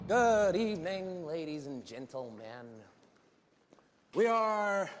Good evening, ladies and gentlemen. We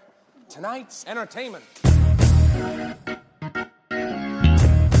are tonight's entertainment.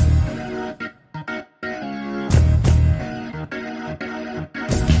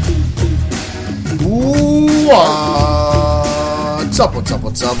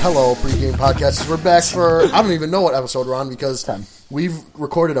 What's up? Hello, pregame podcast. We're back for, I don't even know what episode we're on because 10. We've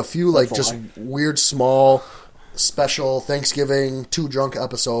recorded a few like just weird, small, special Thanksgiving, 2 drunk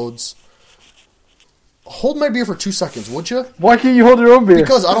episodes. Hold my beer for 2 seconds, would you? Why can't you hold your own beer?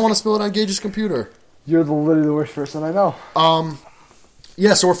 Because I don't want to spill it on Gage's computer. You're literally the worst person I know.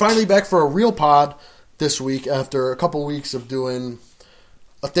 Yeah, so we're finally back for a real pod this week after a couple weeks of doing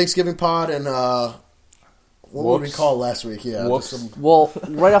a Thanksgiving pod and what would we call last week? Yeah. Well,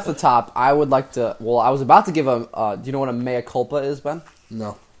 right off the top, I would like to... Well, I was about to give a... do you know what a mea culpa is, Ben?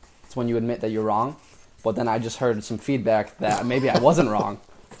 No. It's when you admit that you're wrong. But then I just heard some feedback that maybe I wasn't wrong.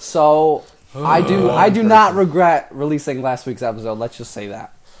 So, I do not regret releasing last week's episode. Let's just say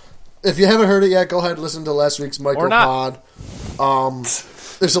that. If you haven't heard it yet, go ahead and listen to last week's micropod.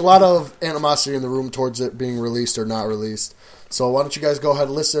 There's a lot of animosity in the room towards it being released or not released. So why don't you guys go ahead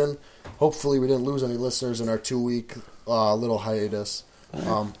and listen. Hopefully we didn't lose any listeners in our 2-week little hiatus.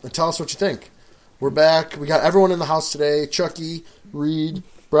 And tell us what you think. We're back. We got everyone in the house today. Chucky, Reed,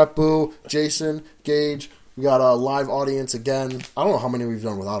 Brett Boo, Jason, Gage. We got a live audience again. I don't know how many we've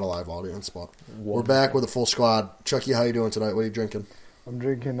done without a live audience, but we're back with a full squad. Chucky, how you doing tonight? What are you drinking? I'm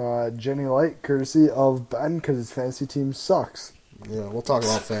drinking Jenny Light, courtesy of Ben, because his fantasy team sucks. Yeah, we'll talk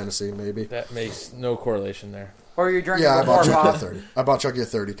about fantasy, maybe. That makes no correlation there. Or you're drinking I bought before Chucky pod? at 30. I bought Chucky at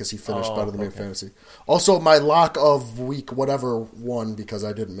 30 because he finished better than me in fantasy. Also, my lock of week whatever won because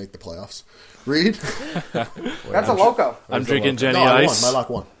I didn't make the playoffs. Reed? That's a loco. I'm drinking Jenny No, I Ice. won. My lock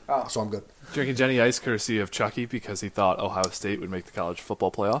won. Oh. So I'm good. Drinking Jenny Ice courtesy of Chucky because he thought Ohio State would make the college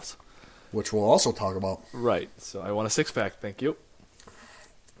football playoffs. Which we'll also talk about. Right. So I won a 6-pack. Thank you.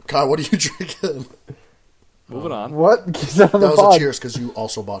 Kyle, what are you drinking? Moving on. What? Keep that on That the was pod. a cheers because you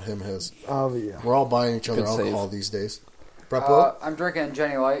also bought him his. Oh, yeah. We're all buying each other Good save. alcohol these days. Brett Boo? I'm drinking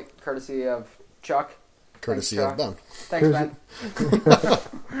Jenny Light, courtesy of Chuck. Courtesy Thanks, of Ben. Thanks,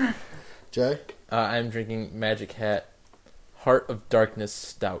 Ben. Jay? I'm drinking Magic Hat Heart of Darkness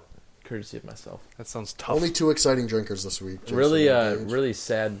Stout, courtesy of myself. That sounds tough. Only 2 exciting drinkers this week. Jason Really, and Gage. really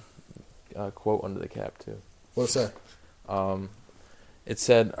sad quote under the cap too. What's that? It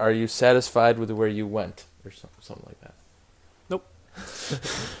said, "Are you satisfied with where you went?" or something like that. Nope.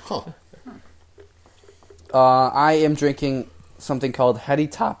 Huh. I am drinking something called Hetty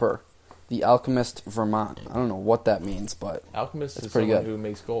Topper, the Alchemist Vermont. I don't know what that means, but Alchemist That's is pretty someone good. who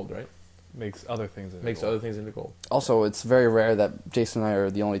makes gold, right? Makes other things. Makes other things into gold. also it's very rare that Jason and I are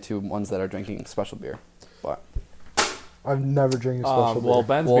the only 2 ones that are drinking special beer. But I've never drinking special Well, beer.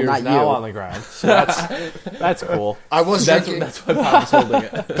 Ben's Well, beer's not now you. on the ground. So that's cool. I was That's drinking. why Pop is holding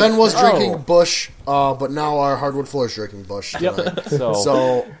it. Ben was drinking Bush, but now our hardwood floor is drinking Bush tonight. Yep. So,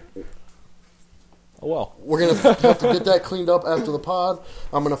 So oh well. we're going to have to get that cleaned up after the pod.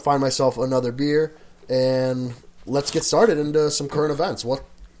 I'm going to find myself another beer, and let's get started into some current events. What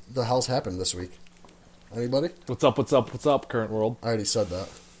the hell's happened this week? Anybody? What's up? What's up? What's up? Current world. I already said that.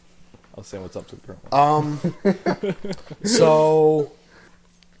 I was saying what's up to the current world. So,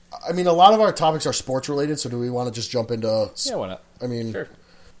 I mean, a lot of our topics are sports related, so do we want to just jump into... Yeah, why not? I mean, Sure.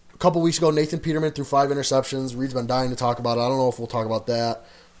 a couple weeks ago, Nathan Peterman threw 5 interceptions. Reed's been dying to talk about it. I don't know if we'll talk about that.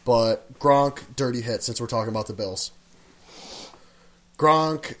 But Gronk, dirty hit, since we're talking about the Bills.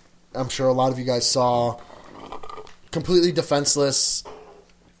 Gronk, I'm sure a lot of you guys saw, completely defenseless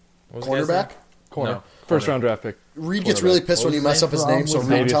What was the guy's cornerback. name? Corner. No. First round draft pick. Reed gets really pissed when What you was mess his up his name? name, so Was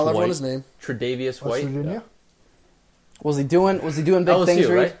Reed, Tre'Davious tell everyone White. his name. Tre'Davious West White. Virginia? was he doing big LSU, things,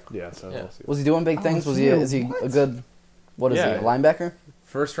 Reed? right? Yeah, so Yeah. LSU. Was he doing big things? Was he LSU, is he what? a good what is Yeah. he, a linebacker?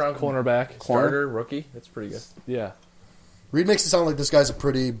 First round Cornerback. starter, rookie. That's pretty good. Yeah. Reed makes it sound like this guy's a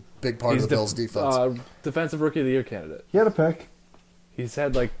pretty big part of the Bills' defense. Defensive rookie of the year candidate. He had a pick. He's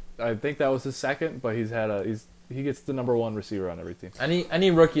had I think that was his second, but he gets the number 1 receiver on every team.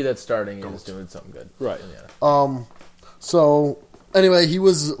 Any rookie that's starting is doing something good. Right. Yeah. So, anyway, he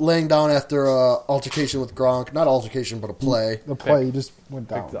was laying down after a altercation with Gronk. Not altercation, but a play. The play just went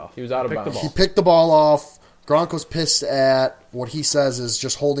Picked down. off. He was out of Picked the bounds. He ball. picked the ball off. Gronk was pissed at what he says is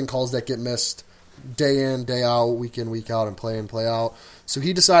just holding calls that get missed day in, day out, week in, week out, and play in, play out. So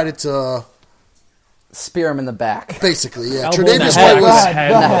he decided to Spear him in the back. basically, yeah. Elbow in the Tre'Davious head White with was his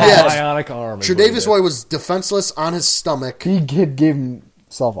head, Yeah. bionic arm. is what he Tre'Davious did. White was defenseless on his stomach He gave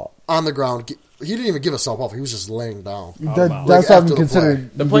himself up. on the ground. He didn't even give himself off. He was just laying down. That's Like, not after even the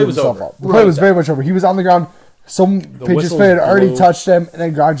considered. The he play gave was himself over. up. The play was very much over. He was on the ground Some Patriots whistles fan had already blew. touched him, and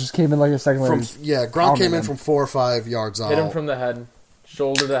then Gronk just came in like a second later. Gronk came in him. from 4 or 5 yards out. Hit him from the head,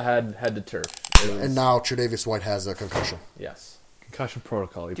 shoulder to head, head to turf. It was- and now Tre'Davious White has a concussion. yes. Concussion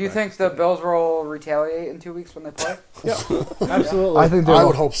protocol. Do you think the Bills will retaliate in 2 weeks when they play? Absolutely. I think they I will.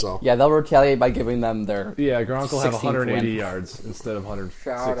 would hope so. Yeah, they'll retaliate by giving them their. Yeah, Gronk will have 16th 180 win. yards instead of 160.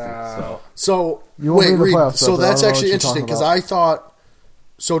 Shout out. So So You won't be wait, in the Reed, playoffs, so though, I that's don't know actually what you're interesting talking because about. I thought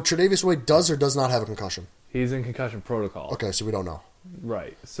so. Tre'Davious White does or does not have a concussion. he's in concussion protocol. Okay, so we don't know.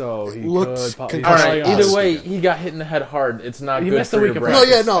 Right. So he Looks could. concussion- All He's right. probably Either on- way, he got hit in the head hard. It's not He good missed for a week your of No,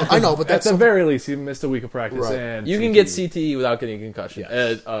 practice. yeah, no, I know, but At that's the very least, he missed a week of practice, Right. and You can get CTE without getting a concussion.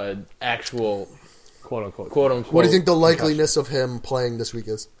 Actual quote unquote quote unquote. What do you think the likeliness of him playing this week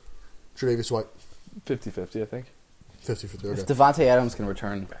is? Tre'Davious White, 50-50, I think. 50-50. If Okay. Devontae Adams can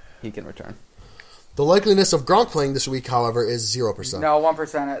return, he can return. The likeliness of Gronk playing this week, however, is 0%. No,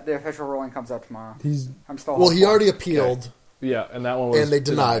 1%. The official ruling comes out tomorrow. He's I'm still. Well, he hopeful. already appealed. Yeah, and that one was And they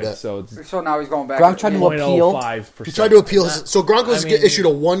denied it. So it's So now he's going back. Gronk tried to appeal. 0.05%. He tried to appeal his. So Gronk was I mean, issued a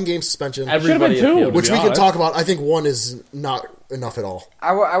 1-game suspension, Everybody Should've been two. appealed. which to we be can honest. talk about. I think 1 is not enough at all.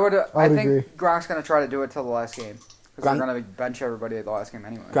 I I'd think agree. Gronk's going to try to do it till the last game. Because Gronk- they're going to bench everybody at the last game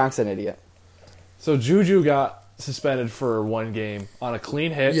anyway. Gronk's an idiot. So Juju got suspended for 1 game on a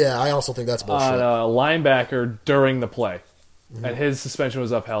clean hit Yeah, I also think that's bullshit. on a linebacker during the play. And his suspension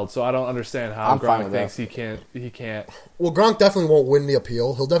was upheld, so I don't understand how I'm fine Gronk with thinks that. he can't. Well, Gronk definitely won't win the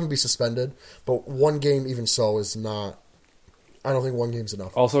appeal. He'll definitely be suspended, but 1 game, even so, is not. I don't think 1 game's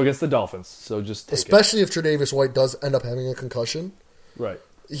enough. Also against the Dolphins, so just take Especially if Tre'Davious White does end up having a concussion. it. Right.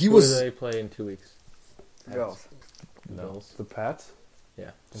 He Who was. do they play in 2 weeks? Bills. No, the Pats.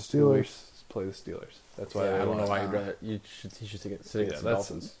 Yeah. The Steelers. play the Steelers. That's why Yeah, they I don't know lost. why you'd rather he should sit Yeah, against the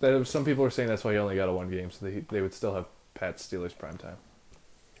Dolphins. some people are saying that's why he only got a 1 game, so they would still have Pats Steelers primetime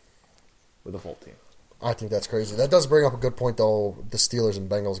with a full team. I think that's crazy. That does bring up a good point, though. The Steelers and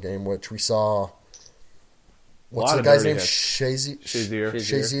Bengals game, which we saw. What's lot the of guy's dirty name? hits. Shazier.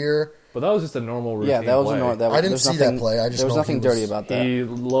 Shazier. But that was just a normal routine Yeah, that was play. a normal. I didn't there's see nothing, that play. I just there was know nothing he was- dirty about that. He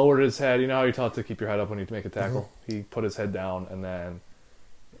lowered his head. You know how you're taught to keep your head up when you make a tackle? He put his head down, and then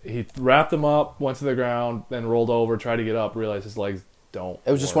he wrapped him up, went to the ground, then rolled over, tried to get up, realized his legs don't.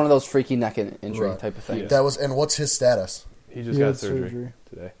 It was just one of those freaky neck injury Right. type of things. Yeah. That was. And what's his status? He just He got had surgery, surgery.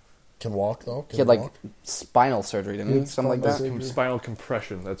 today. Can walk though. Can He had like walk? spinal surgery, didn't he? He had Something like spinal that. surgery. Spinal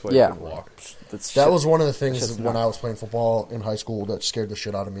compression. That's why Yeah. he couldn't walk. That's That shit. was one of the It's things just when nuts. I was playing football in high school that scared the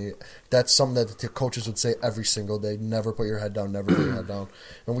shit out of me. That's something that the coaches would say every single day: never put your head down, never put your head down.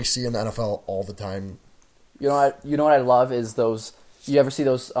 And we see in the NFL all the time. You know what I love is those. You ever see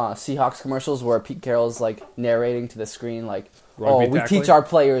those Seahawks commercials where Pete Carroll's like narrating to the screen, like, Rugby "Oh, we tackling? teach our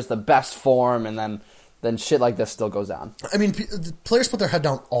players the best form," and then shit like this still goes on. I mean, the players put their head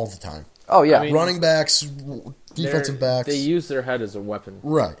down all the time. Oh yeah, I mean- Running backs, defensive backs, They use their head as a weapon.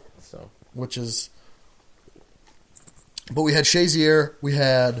 right? So Which is. But we had Shazier. We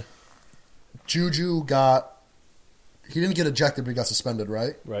had Juju got. He didn't get ejected, but he got suspended,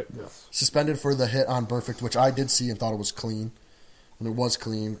 right? Right. Suspended for the hit on Perfect, which I did see and thought it was clean. And it was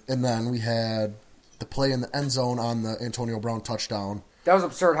clean. And then we had the play in the end zone on the Antonio Brown touchdown. That was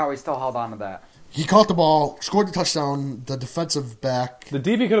absurd how he still held on to that. He caught the ball, scored the touchdown. The defensive back The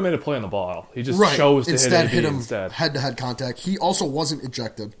DB could have made a play on the ball. He just right chose to instead hit hit him instead. head-to-head contact. He also wasn't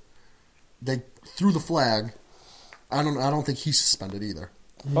ejected. They threw the flag. I don't think he's suspended either.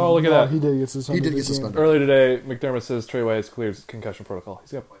 Oh, look at No, that. he did get suspended. He did get this game. suspended. Earlier today, McDermott says Trey White has cleared concussion protocol.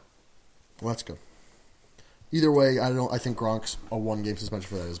 He's going to play. Well, that's good. Either way, I think Gronk's a 1-game suspension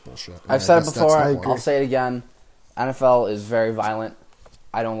for that is bullshit. I've said it That's before. the point. I'll say it again. NFL is very violent.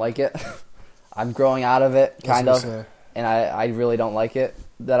 I don't like it. I'm growing out of it, kind I of, was gonna say. and I really don't like it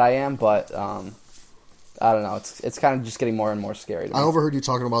that I am. But I don't know. It's kind of just getting more and more scary to me. I overheard you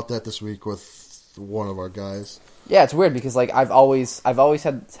talking about that this week with one of our guys. Yeah, it's weird because like I've always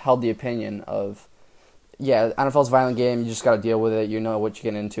held the opinion of, yeah, NFL's a violent game. You just got to deal with it. You know what you're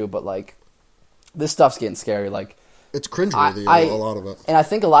getting into, but like this stuff's getting scary. Like, It's cringeworthy, I- a lot of it. and I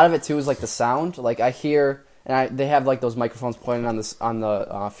think a lot of it too is like the sound. Like I hear, and they have like those microphones pointed on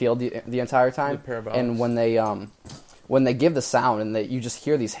the field the entire time. The parabolics. And when they give the sound and you just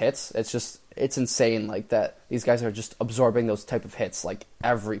hear these hits, it's insane. Like that, these guys are just absorbing those type of hits like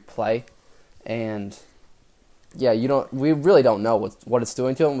every play, and yeah, we really don't know what it's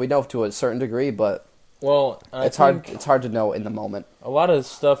doing to them. We know to a certain degree, but well, I it's think hard. It's hard to know in the moment. a lot of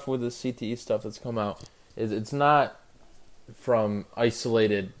stuff with the CTE stuff that's come out is it's not from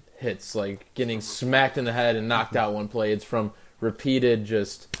isolated hits like getting smacked in the head and knocked out one play. It's from repeated,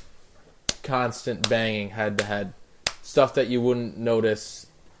 just constant banging head to head, stuff that you wouldn't notice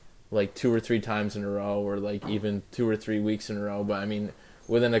like 2 or 3 times in a row, or like even 2 or 3 weeks in a row. But I mean,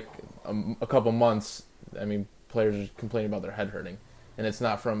 within a couple months, I mean, players are complaining about their head hurting, and it's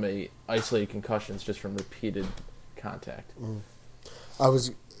not from a isolated concussion; it's just from repeated contact. I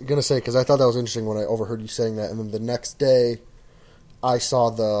was gonna say, because I thought that was interesting when I overheard you saying that, and then the next day, I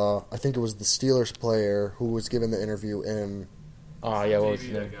saw I think it was the Steelers player who was given the interview in. Oh yeah, what was his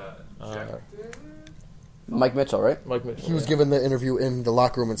DB name? that got Mike Mitchell, right? Mike Mitchell. He was given the interview in the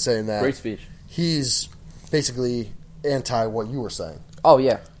locker room and saying that great speech. he's basically anti what you were saying. Oh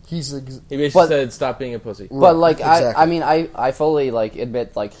yeah. He basically But- said, "Stop being a pussy." But like exactly. I mean I fully like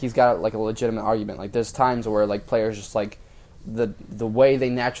admit like he's got like a legitimate argument. Like there's times where like players just like the way they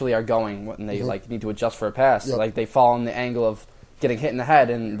naturally are going when they like need to adjust for a pass, Yep. like they fall in the angle of getting hit in the head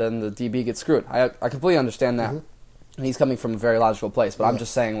and then the DB gets screwed. I completely understand that. And he's coming from a very logical place, but I'm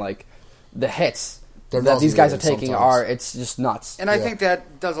just saying like the hits They're that these guys are nauseating taking sometimes. it's just nuts. And I Yeah. think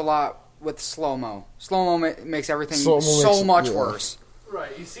that does a lot with slow-mo. Slow-mo makes everything Slow-mo so makes- much yeah. worse.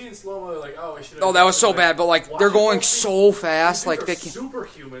 Right, you see in slow-mo, like, oh, we should have... Oh, that was so bad, but, like, they're going so fast, like, they can...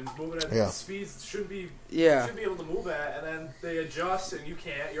 superhumans moving at Yeah. speeds shouldn't be... Yeah. Should be able to move at, and then they adjust, and you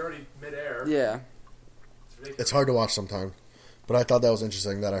can't. You're already midair. Yeah. It's ridiculous. It's hard to watch sometimes, but I thought that was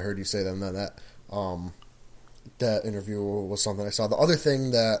interesting that I heard you say that. And that interview was something I saw. The other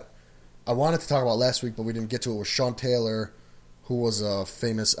thing that I wanted to talk about last week, but we didn't get to it, was Sean Taylor, who was a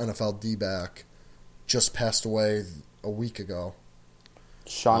famous NFL D-back, just passed away a week ago.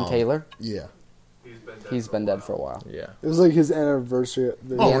 Sean Taylor, Yeah. He's been dead for a while. Yeah. It was like his anniversary.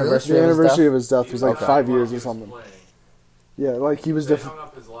 The Oh, really? anniversary, The anniversary of his death was like Okay. 5 years He or was something. playing. Yeah, like he was They different. hung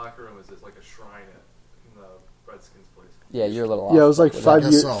up his locker room as like a shrine in the Redskins place. Yeah, you're a little off. Yeah, it was like with I 5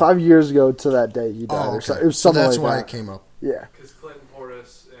 guess years. so. 5 years ago to that day he died. Oh, Or so, okay. it was So something that's like why that. it came up. Yeah, Because Clinton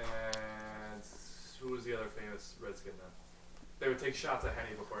Portis and who was the other famous Redskin then? They would take shots at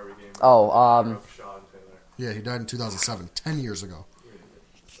Henny before every game. Oh, Of Sean Taylor. Yeah, he died in 2007, 10 years ago. You're an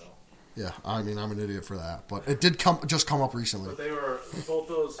idiot, so. Yeah, I mean, I'm an idiot for that. But it did just come up recently. But they were both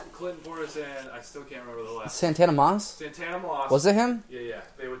those Clinton Portis and I still can't remember the last. Santana Moss? Santana Moss. Was it him? Yeah.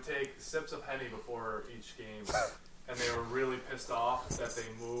 They would take sips of Henny before each game, and they were really pissed off that they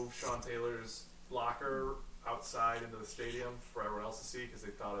moved Sean Taylor's locker outside into the stadium for everyone else to see because they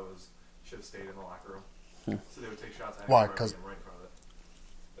thought it should have stayed in the locker room. So they would take shots at Henny Why? before 'Cause- every game right in front of it,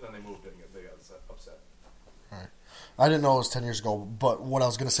 and then they moved it and they got upset. I didn't know it was 10 years ago, but what I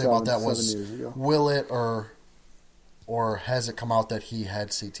was going to say about that 7 was, years ago. will it or has it come out that he had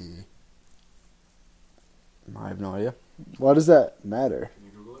CTE? I have no idea. why does that matter? Can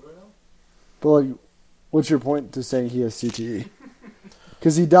you Google it right now? But like, what's your point to saying he has CTE?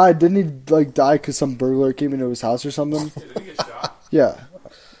 Because he died, didn't he? Like die because some burglar came into his house or something? Yeah, did he get shot? Yeah,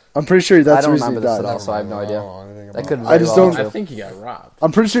 I'm pretty sure that's I don't the reason he remember this died. at all, so I have no idea. know anything That about could it. very I just well don't- be I true. think he got robbed.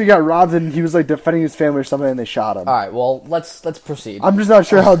 I'm pretty sure he got robbed and he was like defending his family or something, and they shot him. All right, well let's proceed. I'm just not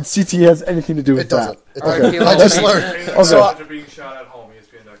sure how CTE has anything to do with It doesn't. that. It Alright, doesn't. Kilo, I just okay. learned. Okay. So, After being shot at home,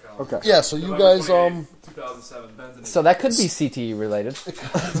 ESPN.com. Okay. yeah, so you November guys, 28th, 2007. Ben's So that could be CTE related.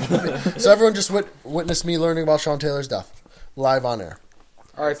 so everyone just witnessed me learning about Sean Taylor's death live on air.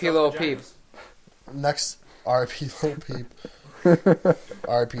 R.I.P. Little Peep. Next, R.I.P. Little Peep.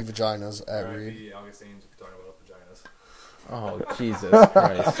 R.I.P. Vaginas at Reed. R.I.P. August Ames, if you're talking about vaginas. Oh Jesus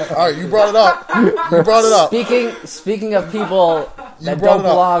Christ! All right, you brought it up. You brought it up. Speaking of people that brought don't it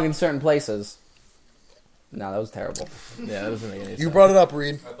up. belong in certain places. No, that was terrible. Yeah, that doesn't make any sense. You brought it up,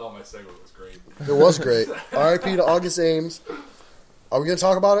 Reed. I thought my segue was great. It was great. R.I.P. to August Ames. Are we going to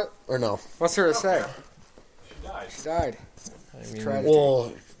talk about it or no? What's there to say? She died. She died. I mean, Tragedy.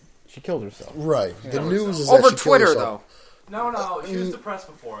 Well, she killed herself. right. The news is that Over she killed Twitter, herself. though. No, she was depressed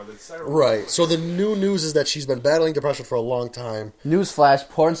before. That's terrible. Right. So the new news is that she's been battling depression for a long time. Newsflash: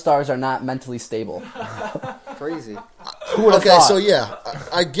 porn stars are not mentally stable. Crazy. Who would have Okay, thought? so yeah,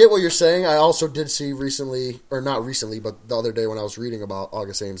 I get what you're saying. I also did see recently, or not recently, but the other day when I was reading about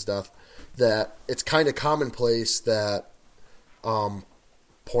August Ames' death, that it's kind of commonplace that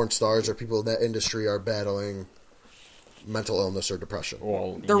porn stars or people in that industry are battling mental illness or depression.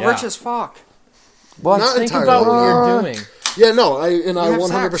 Well, They're yeah. rich as fuck. Well, Not Think entirely. about what you're doing. Yeah, no, I have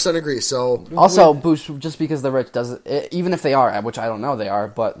 100% agree. So also, Boosh, just because they're rich doesn't, even if they are, which I don't know they are,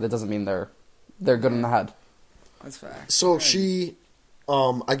 but that doesn't mean they're good in the head. That's fact. So she,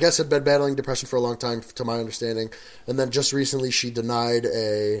 I guess, had been battling depression for a long time, to my understanding, and then just recently she denied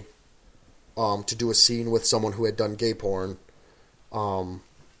to do a scene with someone who had done gay porn,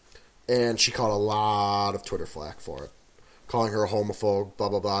 and she caught a lot of Twitter flack for it, calling her a homophobe, blah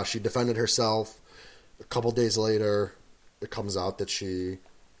blah blah. She defended herself. A couple days later, it comes out that she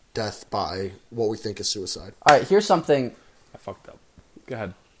death by what we think is suicide. All right, here's something. I fucked up. Go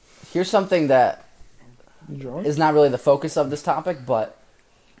ahead. here's something that You drunk? is not really the focus of this topic, but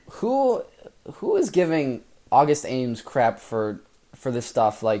who is giving August Ames crap for this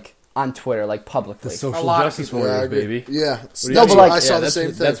stuff, like, on Twitter, like, publicly? The social lot of justice people. warriors, agree. baby. Yeah, do you that's mean? what Like- I saw the that's- same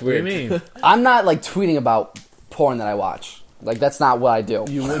thing. that's What do you weird. mean? I'm not, like, tweeting about porn that I watch. Like, that's not what I do.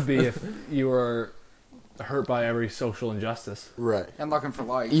 You would be if you were hurt by every social injustice. Right. And looking for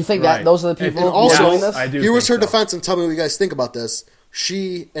likes. You think Right. that those are the people And also, doing this? I do. Here was her think so. defense, and tell me what you guys think about this.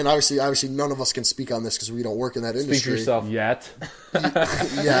 She, and obviously none of us can speak on this because we don't work in that Speak for industry. yourself. Yet.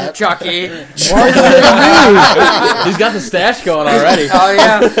 Yeah. Chucky. He's got the stash going already. Oh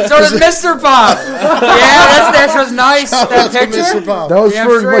yeah. So does Mr. Pop. Yeah, that was nice. That That's what picture. Mr. Bob. That was Damn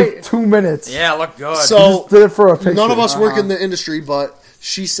for straight. like 2 minutes. Yeah, look good. So Did it for a picture. none of us work in the industry, but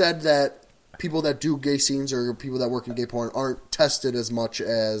she said that people that do gay scenes or people that work in gay porn aren't tested as much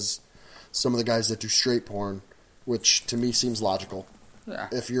as some of the guys that do straight porn, which to me seems logical. Yeah.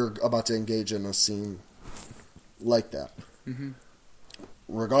 If you're about to engage in a scene like that.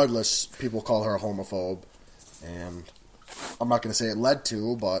 Regardless, people call her a homophobe, and I'm not going to say it led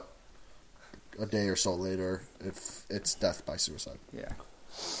to, but a day or so later, if it's death by suicide. Yeah.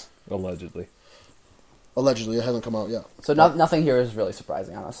 Allegedly. Allegedly, it hasn't come out yet. So nothing here is really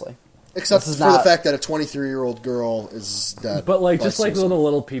surprising, honestly. Except This for is the not- fact that a 23-year-old girl is dead. But like by just like the suicide.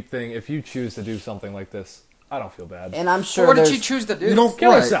 little peep thing, if you choose to do something like this, I don't feel bad. And I'm So sure what did there's... she choose to do? You don't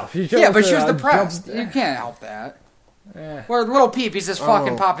Kill right. herself. She Yeah, chose but she was to, depressed. jump- You can't help that. Eh. Where little Peep, he's just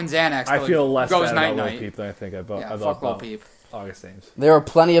fucking popping Xanax. I till feel he less goes bad night about little night. peep than I think about. Yeah, about fuck little Peep. August Ames. There are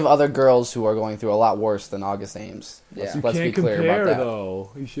plenty of other girls who are going through a lot worse than August Ames. Yeah. You Let's can't be clear compare about that. though.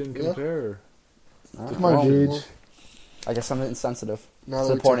 You shouldn't Yeah. compare. Come on, Gage. I guess I'm insensitive Now to that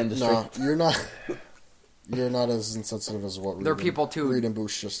the we porn took- industry. No, you're not. You're not as insensitive as what They're Reed people and, too. Reed and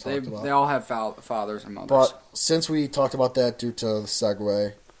Boosh just They talked about. all have fathers and mothers. But since we talked about that due to the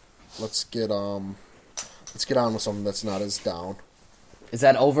segue, let's get on with something that's not as down. Is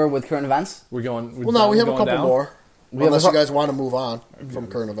that over with current events? We're going. We're Well, no, we have a going couple down? more. We have Unless a you cou- guys want to move on from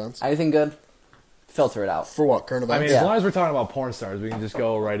current events. Anything good? Filter it out. For what? Current I events? mean, Yeah. as long as we're talking about porn stars, we can just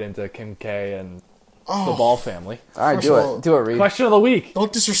go right into Kim K and Oh. the Ball family. All right, First do of all- it. Do it, Reed. Question of the week.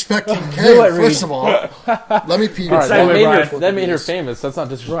 Don't disrespect Kim Do K, it, first Reed. of all. Let me pee. All right, That Segue, made, Brian. her, that made her famous. That's not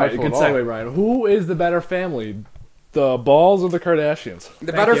disrespectful Right, good at all. segue, Brian. Who is the better family, the Balls or the Kardashians?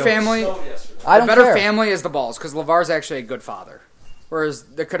 the better family, I don't the better care. family is the Balls because LeVar's actually a good father, whereas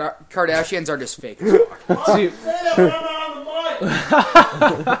the Kardashians are just fake. as fuck. See,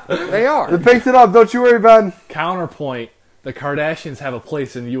 They are. They picked it up. Don't you worry, Ben. counterpoint: the Kardashians have a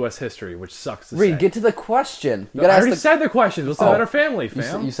place in U.S. history, which sucks to Reed, say. get to the question. You I gotta ask already the... said the questions. What's the Oh. better family, You,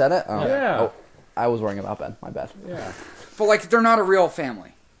 fam? you said it? Oh. Yeah. Oh, I was worrying about Ben. My bad. Yeah. But like, they're not a real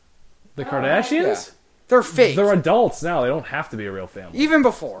family. The Kardashians? They're fake. They're adults now. They don't have to be a real family. Even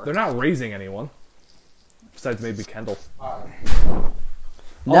before. They're not raising anyone. Besides maybe Kendall.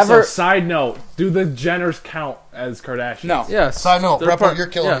 Never. Also, side note, do the Jenners count as Kardashians? No. Yes. Side note, They're Breppo, part- you're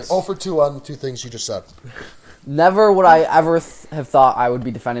killing yes. me. 0 for 2 on the two things you just said. Never would I ever have thought I would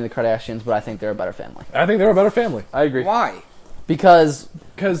be defending the Kardashians, but I think they're a better family I think they're a better family. I agree. Why? because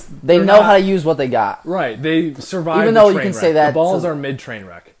Because they know how to use what they got. Right, they survived Even the though you train can wreck. say that The Balls to- are mid-train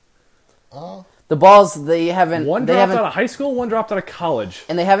wreck. The Balls they haven't. One they dropped haven't, out of high school, one dropped out of college.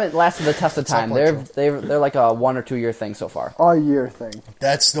 and they haven't lasted the test of not time. quite They're like a 1 or 2 year thing so far. All year thing.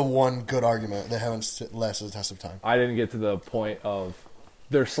 That's the one good argument. They haven't lasted the test of time. I didn't get to the point of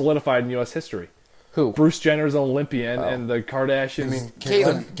they're solidified in U.S. history. Who? Bruce Jenner's an Olympian, Oh. and the Kardashians. I mean, Caitlyn.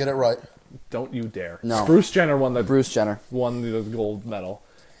 Caitlyn, get it right. Don't you dare! No. Bruce Jenner won the Bruce Jenner. gold medal,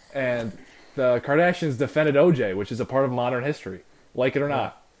 and the Kardashians defended OJ, which is a part of modern history. Like it or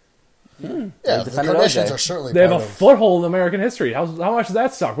not, Yeah, the defended Kardashians OJ. are certainly they have a part of... foothold in American history. How much does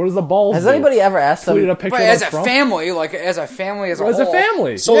that suck? What does the Balls? Has do? anybody ever asked them? tweeted a picture But of as a Trump? family, as a As a whole,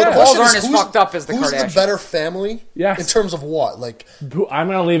 family. So yeah. the question Balls is, aren't as who's, fucked up as the who's Kardashians. the better family? Yes. In terms of what? Like I'm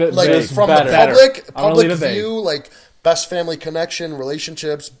gonna leave it like vague. from better. the public I'm gonna public leave it vague. view, like best family connection,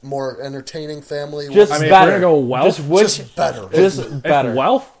 relationships, more entertaining family. Just I mean, better. if we're gonna go wealth, Just which? just better. Just better. if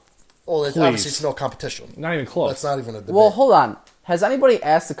wealth, Well, it's, please. obviously it's no competition. not even close. That's not even a debate. Well, hold on. Has anybody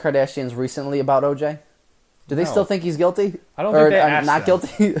asked the Kardashians recently about OJ? Do they No. still think he's guilty? I don't or, think they asked not them.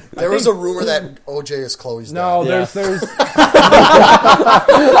 guilty. there was a rumor that OJ is Chloe's No, dad. there's There's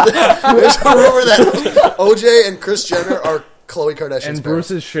a rumor that OJ and Kris Jenner are Khloe Kardashian's and parents.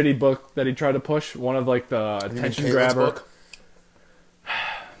 Bruce's shitty book that he tried to push, one of like the You mean attention Caitlin's grabber. book?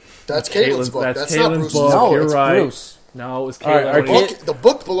 That's Caitlin's book. That's That's not Caitlin's Bruce's book. book. no, You're it's right. Bruce. No, it was All right, Caitlyn. our when he- kid- The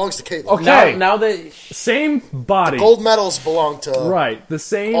book belongs to Caitlyn. Okay, Now that same body, Gold medals belong to right? The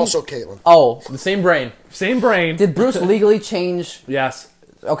same, also Caitlyn. Oh, the same brain. same brain. did Bruce legally change Yes,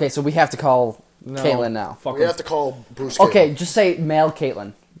 Okay, so we have to call No, Caitlyn now. Fuck We him. have to call Bruce. Okay, just say male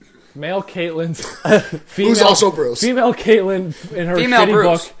Caitlyn. Male Caitlyn's Who's also Bruce. Female Caitlyn in her Female shitty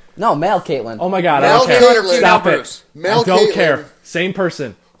Bruce. book. No, male Caitlyn. Oh my god, Male I don't care. Caitlyn. Female Stop Bruce. it. Male I don't Caitlyn, care. Same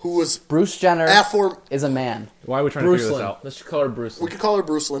person. Who was Bruce Jenner after? is a man. Why are we trying to figure this Brucelyn. out? Let's just call her Brucelyn. We could call her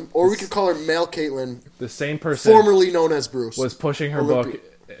Brucelyn, or we could call her Male Caitlyn, The same person formerly known as Bruce. was pushing her Olympi-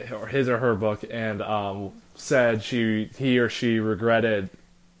 book, or his or her book, and said he or she regretted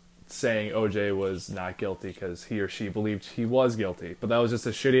saying OJ was not guilty because he or she believed he was guilty. But that was just a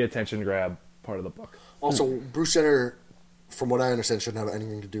shitty attention grab part of the book. Also, Bruce Jenner, from what I understand, shouldn't have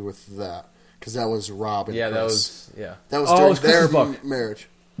anything to do with that because that was Rob and Yeah, Chris. that was That was Oh, it during was Chris's their book. marriage.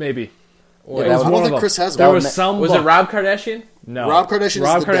 Maybe. Wait, that I was don't one of think them. Chris has There one. was some was book. it Rob Kardashian? No. Rob Kardashian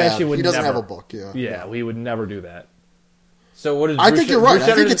Rob is the Kardashian dad. would He doesn't never. have a book. Yeah. Yeah, we would never do that. So what did I Bruce think you're Jenner- right. Bruce I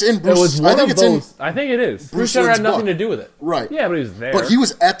think Jenner- it's in It Bruce. was I one think of it's those. in I think it is. Bruce Jenner had Lyn's nothing book. to do with it. Right. Yeah, but he was there. But he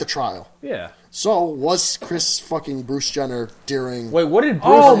was at the trial. Yeah. So was Chris fucking Bruce Jenner during? Wait, what did Bruce?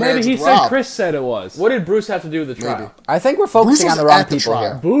 Oh, marriage maybe he with said Rob. Chris said it was. What did Bruce have to do with the trial? Maybe. I think we're Bruce focusing was on the wrong at the people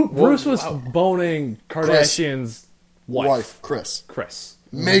trial. here. Bruce was boning Kardashian's wife, Chris. Chris.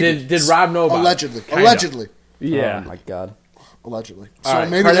 Maybe. Did Rob know about it? Allegedly. Kinda. Allegedly. Yeah. Oh my god. Allegedly. All So right,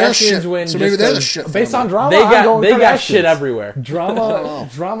 maybe they're Kardashians shit. win So maybe just they're the 'cause- shit. Based on family. drama, They I'm got going they got Kardashians. shit everywhere.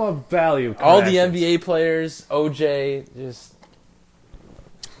 Drama value. All the Kardashians. NBA players, OJ, just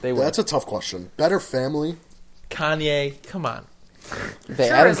they win. That's a tough question. Better family. Kanye, come on. They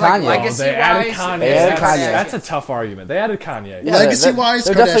Sure, added it's like Kanye. legacy- They added wise, Kanye. they added That's- Kanye. That's a tough argument. They added Kanye. Yeah, Legacy wise,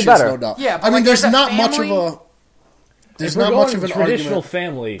 they're definitely Kardashians, better. no doubt. Yeah, but I mean, like, there's as a not much of family- a. There's If we're not much going of an traditional argument.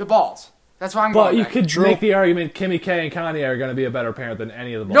 family. The balls. That's why I'm But going you back. could True. make the argument Kimmy K and Kanye are going to be a better parent than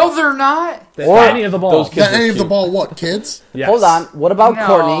any of the balls. No, they're not. Than Or- any of the balls. Those kids That are any of the cute. ball, what kids? Yes. Hold on. What about No.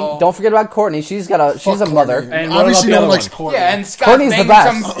 Courtney? Don't forget about Courtney. She's Fuck a mother. Courtney. And what Obviously, about the no one other likes one? Courtney. Yeah, and Scott Courtney's the banged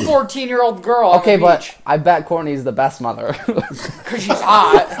best. some 14-year-old girl Okay, on the but beach I bet Courtney's the best mother. because she's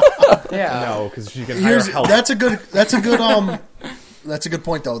hot. Yeah. No, because she can hire Here's, help. that's a good. That's a good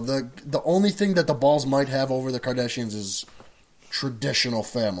point though. The only thing that the balls might have over the Kardashians is traditional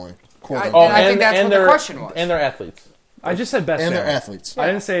family. Quote I- unquote. And think that's what the they're- question was. And they're athletes. I just said best And they're family. athletes. I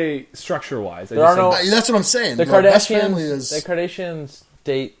didn't say structure-wise. I There just are said no- That's what I'm saying. The The best family Kardashians, is the Kardashians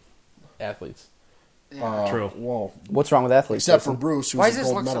date athletes. True. Whoa. What's wrong with athletes? Except for Jason? Bruce, Why who's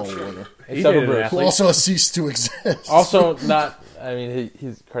does a this gold look so medal shitty? winner, He Except for dated an Bruce. who athlete. also has ceased to exist. Also, not. I mean,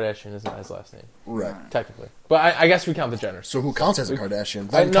 he's Kardashian is not his last name Right. technically, but I guess we count the Jenners. So who counts as a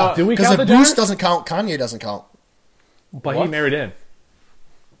Kardashian? no, do we Because count if the Bruce Jenners? doesn't count, Kanye doesn't count. But he What? married in.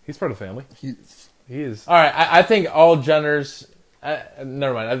 He's part of the family. He, He is. All right, I think all Jenners.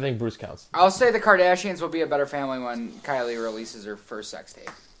 Never mind. I think Bruce counts. I'll say the Kardashians will be a better family when Kylie releases her first sex tape.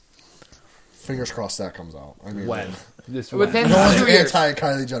 fingers crossed that comes out. I mean, When? This Within no one's 2 years. anti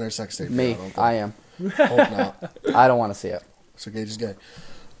Kylie Jenner sex tape. Me. I don't think. I am. Hope not. I don't want to see it. So Gage is gay.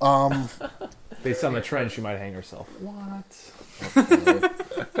 Based on the trend, she might hang herself.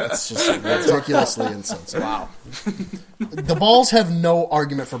 That's just ridiculously insensitive. Wow. The balls have no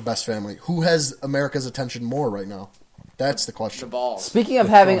argument for best family. Who has America's attention more right now? That's the The question. balls. Speaking of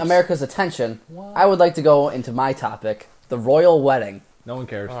having America's attention, I would like to go into my topic, the royal wedding. No one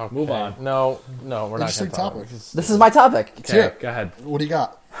cares. Okay. Move on. No, we're not Interesting going to talk about topic. it. This is my topic. Let's hear Okay, it. go ahead. What do you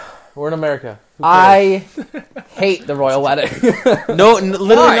got? We're in America. Who cares? I hate the royal wedding.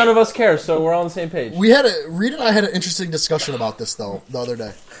 Literally Why? none of us care, so we're all on the same page. Reed and I had an interesting discussion about this though the other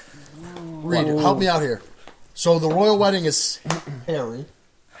day. Reed, help me out here. So the royal wedding is Harry.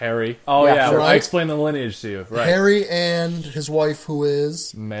 Harry. Oh, Yeah, yeah. sure. I explained the lineage to you. Right. Harry and his wife, who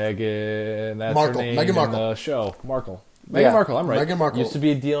is Meghan. That's Markle. her name Meghan in Markle. the show. Markle. Meghan Yeah. Markle, I'm right. Meghan Markle. Used to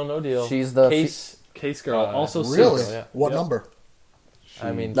be a deal, no deal. She's the case. Case girl. Also Really? Suits. Yeah. What Yep. number?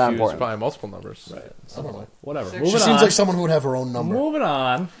 I mean, Not she was important. probably multiple numbers. Right. I don't know. Whatever. She Moving She on. seems like someone who would have her own number. Moving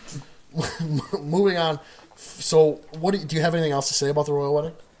on. Moving on. So, do you have anything else to say about the royal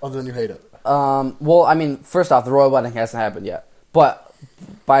wedding other than you hate it? Well, I mean, first off, the royal wedding hasn't happened yet. But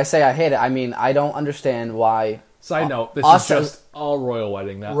by say I hate it, I mean I don't understand why. Side note, this us is as- just a royal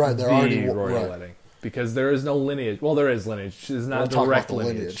wedding, not Right, they're the already- royal right. wedding. Because there is no lineage. Well, there is lineage. It's not We'll talk direct about the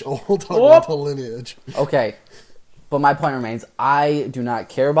lineage. lineage. We'll talk about the lineage. Okay, but my point remains: I do not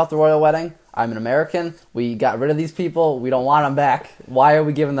care about the royal wedding. I'm an American. We got rid of these people. We don't want them back. Why are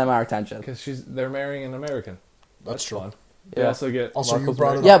we giving them our attention? Because they're marrying an American. That's true. Fun. They Yeah. also get. Also, you Markle's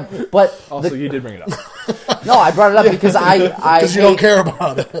brought it married. up. Yeah, but Also, you did bring it up. no, I brought it up because I Because you don't care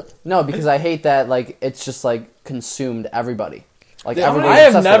about it. No, because I hate that like it's just like consumed everybody. Like Yeah, everybody's I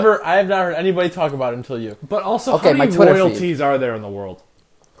have obsessed with it. I have not heard anybody talk about it until you. But also, Okay, how my many Twitter feed. royalties are there in the world?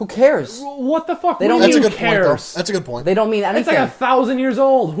 Who cares? What the fuck? They don't What That's do a you good cares? point, though. That's a good point. They don't mean It's anything. like 1,000 years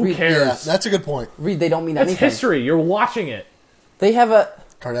old. Who Reed, cares? Yeah, that's a good point. Reed, they don't mean That's anything. history. You're watching it. They have a.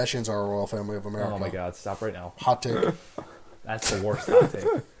 Kardashians are a royal family of America. Oh my god, stop right now. Hot take. That's the worst hot take.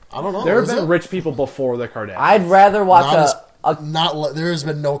 I don't know. There have is been it? rich people before the Kardashians. I'd rather watch There has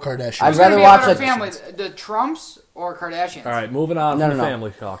been no Kardashians. I'd Who's gonna rather be watch a better a- family, the Trumps or Kardashians? All right, moving on No, from no, the no.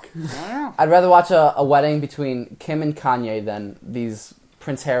 family talk. I don't know. I'd rather watch a wedding between Kim and Kanye than these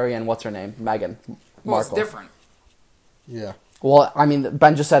Prince Harry and what's her name, Meghan Well, it's Markle. different. Yeah. Well, I mean,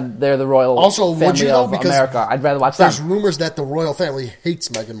 Ben just said they're the royal Also, would family you though? of Because America. I'd rather watch them. There's rumors that the royal family hates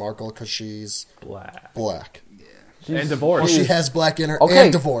Meghan Markle because she's Black. black. And Well, divorced. she has black in her Okay,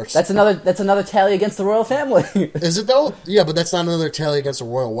 and divorced. That's another tally against the royal family. Is it though? Yeah, but that's not another tally against a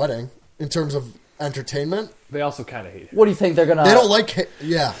royal wedding in terms of entertainment. They also kind of hate him. What do you think they're gonna? They don't like.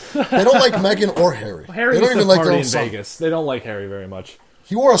 Yeah, they don't like Meghan or Harry. Harry they used don't to even like party their in own son. Vegas. They don't like Harry very much.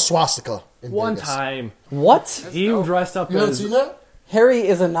 He wore a swastika in One Vegas. time, What? he dressed up You haven't as... seen that? Harry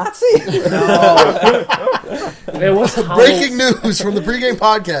is a Nazi? It was Breaking news from the pregame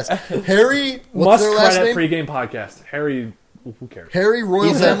podcast. Harry, what's Must their last credit name? pregame podcast. Harry, who cares? Harry, royal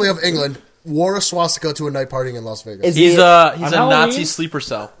He's family of England, wore a swastika to a night partying in Las Vegas. Is He's he, a On Nazi Halloween? sleeper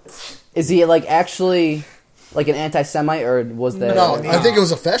cell. is he like actually like an anti-Semite, or was there? no, I think it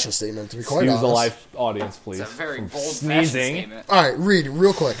was a fashion statement, to be quite Use honest. the live audience, please. It's a very From bold fashion sneezing. statement. All right, Reed,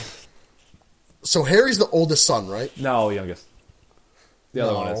 real quick. So Harry's the oldest son, right? No, youngest. The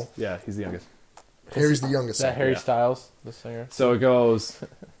other No. one is. Yeah, he's the youngest. Harry's the youngest Is that son. Harry Yeah. Styles, the singer? So it goes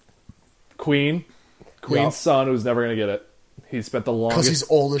Queen's Yeah. son, who's never going to get it. He spent the Because longest... he's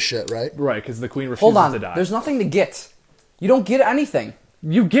old as shit, right? Right, because the Queen refuses Hold on. to die. There's nothing to get. You don't get anything.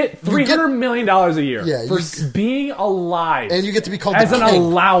 You get $300 million a year Yeah, for you- being alive And you get to be called as the an king.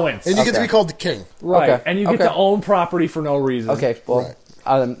 allowance. And you get to Okay. be called the king. Right, Okay, and you get okay. to own property for no reason. Okay, well,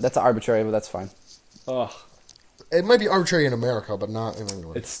 Right. that's arbitrary, but that's fine. Ugh, It might be arbitrary in America, but not in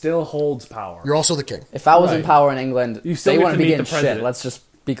England. it still holds power. You're also the king. If I was in Right. power in England, You still they get wouldn't to be meet getting the shit. president. Let's just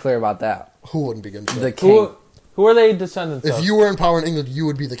be clear about that. Who wouldn't begin to? The king. Who are they descendants of? If you were in power in England, you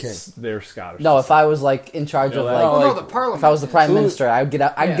would be the king. They're Scottish. No, if I was like in charge of that- like, Oh, no, the parliament. if I was the prime is. minister, I would Yeah.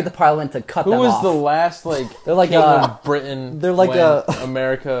 get the parliament to cut Who them was off. the last They're like king a- of Britain? they're like when a-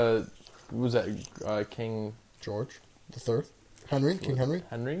 America. Was that King George the Third, Henry, King Henry,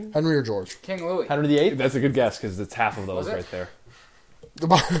 Henry? Henry or George. King Louis. Henry VIII. That's a good guess because it's half of those Was it? right there.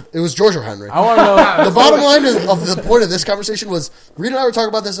 It was George or Henry. I want to know. The bottom line of the point of this conversation was Reed and I were talking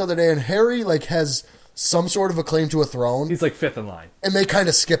about this the other day, and Harry like has some sort of a claim to a throne, He's like fifth in line. and they kind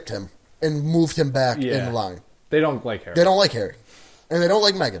of skipped him and moved him back Yeah. in line. They don't like Harry. They don't like Harry, and they don't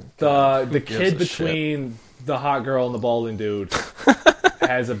like Meghan. The gives kid a between the hot girl and the balding dude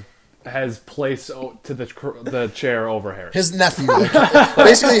has place to the chair over Harry. His nephew, like,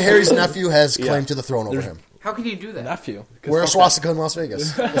 basically Harry's nephew, has claim to the throne over him. How can you do that? Nephew. Wear a swastika in Las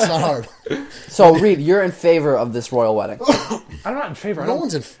Vegas. It's not hard. So, Reed, you're in favor of this royal wedding. I'm not in favor. No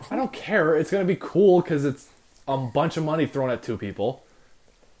one's in. I don't care. It's gonna be cool because it's a bunch of money thrown at two people.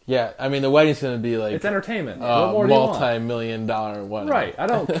 Yeah, I mean the wedding's going to be like It's entertainment. What more do you want? multi-million-dollar wedding. Right. I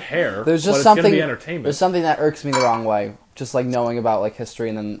don't care. There's but just it's gonna something. be entertainment. There's something that irks me the wrong way. Just like knowing about like history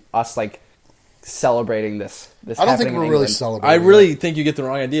and then us like celebrating this. I don't think happening we're in really England. celebrating. I really think you get the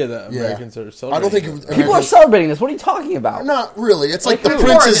wrong idea that Yeah. Americans are I celebrating. don't think it. People are celebrating this. What are you talking about? Not really. It's like, the people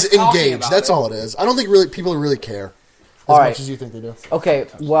prince are is just talking engaged. about That's it. all it is. I don't think really people really care as All right. much as you think they do. Okay,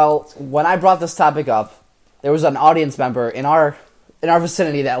 well, when I brought this topic up, there was an audience member in our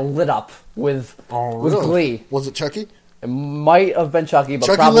vicinity that lit up with glee. Was it Chucky? It might have been Chucky, but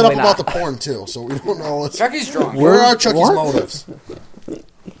Chucky probably lit up not. about the porn too, so we don't know. Chucky's drunk. Where are Chucky's What? motives? Do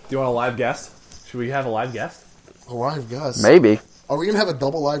you want a live guest? Should we have a live guest? A live guest. Maybe. Are we gonna have a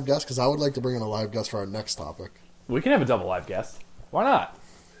double live guest? Because I would like to bring in a live guest for our next topic. We can have a double live guest. Why not?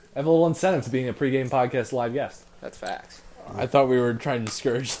 I have a little incentive to being a pregame podcast live guest. That's facts. I thought we were trying to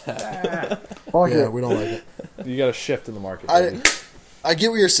discourage that. Fuck Yeah, it. we don't like it. You got a shift in the market. baby. I get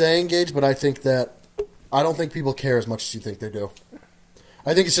what you're saying, Gage, but I don't think people care as much as you think they do.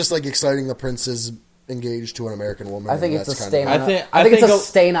 I think it's just like exciting the prince is engaged to an American woman. I think and it's a that's stain. kind On, I think- I think I it's a think a-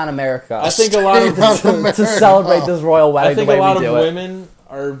 stain on America. I think a lot of to celebrate this royal wedding I think the way a lot we of do it. women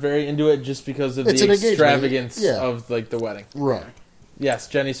are very into it just because of It's the an engagement. extravagance Yeah. of like the wedding. right. Yes,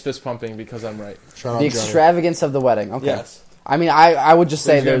 Jenny's fist pumping because I'm right. Shout out The Johnny. extravagance of the wedding. Okay. Yes. I mean, I would just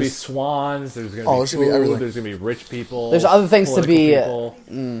say There's going to be there's swans. There's going Oh, to be there's gonna be food. everything. There's going to be rich people. There's other things to political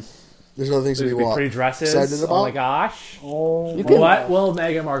be, people. There's other things to There's be going to be what? pretty dresses. excited about? Oh my gosh. you can, What will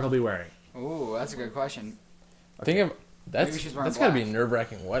Meghan Markle be wearing? Ooh, that's a good question. Think of Maybe she's wearing that's got to be a black.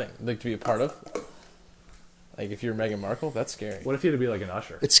 nerve-wracking wedding like to be a part of. Like, if you're Meghan Markle, that's scary. What if you had to be like an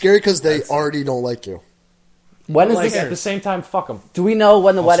usher? It's scary because they already don't like you. When is Like, this? at the same time, fuck them. Do we know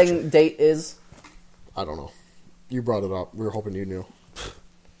when the Also wedding true. date is? I don't know. You brought it up. We were hoping you knew.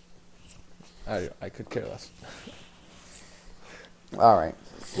 I could care less. All right.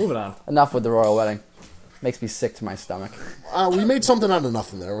 Moving on. Enough with the royal wedding. Makes me sick to my stomach. We made something out of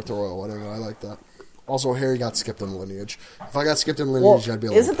nothing there with the royal wedding. I like that. Also, Harry got skipped in lineage. If I got skipped in lineage, I'd be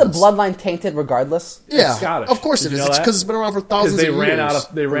a little isn't the pissed. bloodline tainted regardless? Yeah, Scottish. of course it Did is. you know It's that? because it's been around for Because thousands they of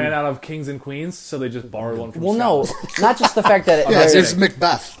years. ran out of kings and queens, so they just borrowed one from Well, no, Scotland. not just the fact that it, Yeah, Okay. it's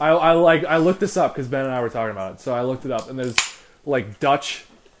Macbeth. I looked this up because Ben and I were talking about it. So I looked it up, and there's like Dutch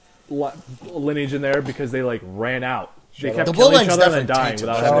lineage in there because they like ran out. They kept The killing each bloodline's other and then definitely dying tainted.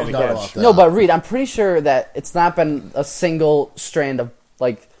 without I having don't any know kids. about that. no, but Reed, I'm pretty sure that it's not been a single strand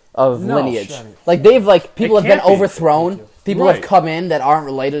of No, lineage. Shani. Like they've people It have been can't be. overthrown. People Right. have come in that aren't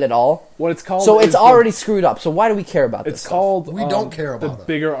related at all. What it's called? So is it's already screwed up. So why do we care about this? It's stuff? called. We don't care about the it.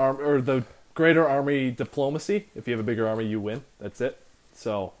 bigger arm or the greater army diplomacy. If you have a bigger army, you win. That's it.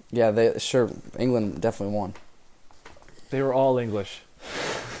 So Yeah, England definitely won. they were all English.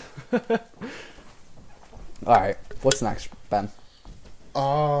 All right, what's next, Ben?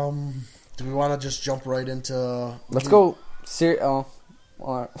 Do we want to just jump right into? Let's go. All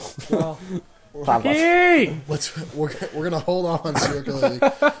right. Well, Five bucks. Yay! We're gonna hold on Serial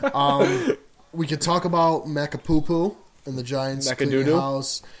League. We could talk about Macapoopoo and the Giants cleaning Macadoodoo?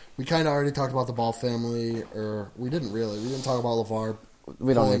 house. We kind of already talked about the Ball family, or we didn't really. We didn't talk about LeVar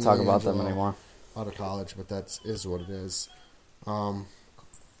We don't need to talk pulling about them LiAngelo anymore. out of college, but that is what it is.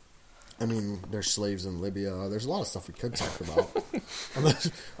 I mean, there's slaves in Libya. There's a lot of stuff we could talk about,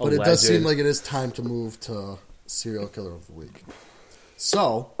 but it does seem like it is time to move to Serial Killer of the Week.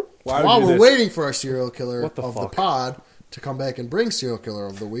 So, Why would while you do we're this? waiting for our Serial Killer What the of the fuck? pod to come back and bring Serial Killer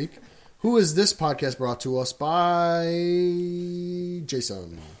of the Week, who is this podcast brought to us by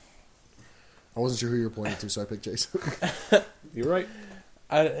Jason? I wasn't sure who you were pointing to, so I picked Jason. You're right.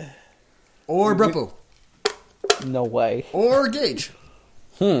 Or Breppo. No way. Or Gage.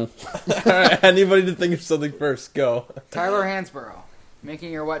 Anybody to think of something first? Go. Tyler Hansborough,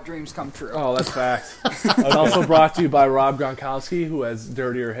 making your wet dreams come true. Oh, that's fact. It's also brought to you by Rob Gronkowski, who has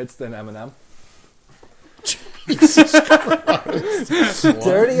dirtier hits than Eminem.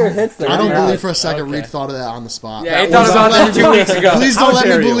 Dirtier hits than I don't Eminem. believe for a second Okay. Reed thought of that on the spot. Yeah, he Please thought don't about let that me 2 weeks ago. Please How don't let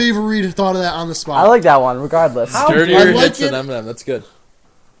dare me you. believe Reed thought of that on the spot. I like that one, regardless. Dirtier I like hits it. than Eminem. That's good.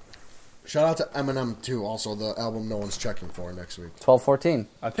 Shout out to Eminem too. Also, the album no one's checking for next week. 12-14.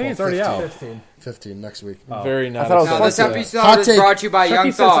 I think it's already out. 15 next week. Very nice. I thought it was Now, this Fuck yeah. episode Hot is take. brought to you by Chucky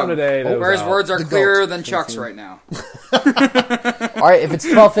Young said something Thug, today that it was where his out. words are The clearer goat. than Chuck's right now. All right, if it's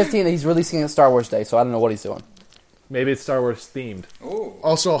 12-15, he's releasing it Star Wars Day, so I don't know what he's doing. Maybe it's Star Wars themed. Ooh.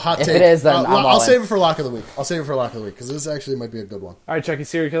 Also, hot If take. it is, then I'm I'll all save in. it for lock of the week. Because this actually might be a good one. All right, Chucky,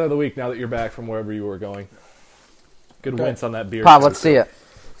 serial killer of the week. Now that you're back from wherever you were going, good wince on that beer. Pop, let's see it.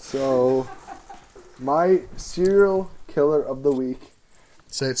 So, my serial killer of the week.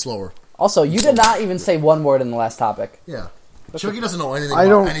 Say it slower. Also, you did not even say one word in the last topic. Yeah. Chucky doesn't know anything I about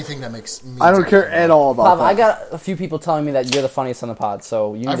don't- anything that makes me. I don't care at all about Pop, that. I got a few people telling me that you're the funniest on the pod,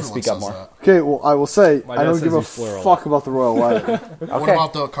 so you need to Everyone speak up says more. that. Okay, well, I will say My I dad don't says give a he's plural. fuck about the royal wedding. What Okay.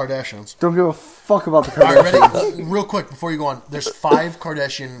 about the Kardashians? Don't give a fuck about the All right, Kardashians. ready? Real quick before you go on. There's 5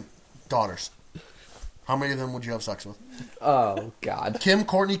 Kardashian daughters. How many of them would you have sex with? Oh, God. Kim,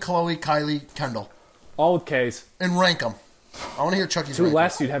 Courtney, Khloe, Kylie, Kendall. All with K's. And rank them. I want to hear Chucky's To rank.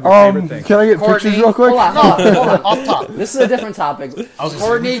 less, you'd have your favorite thing. Can I get Courtney, pictures real quick? Hold on, hold on. Off top. This is a different topic. I was gonna say, we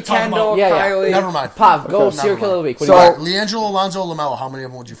Courtney, could talk Kendall, about- Yeah, yeah. Kylie. Never mind. Pop, go Okay, serial never killer of the week. What So- do you All got? right, LiAngelo, Alonzo, LaMelo. How many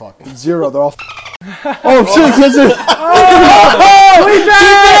of them would you fuck? 0. They're all. Oh shit! Kids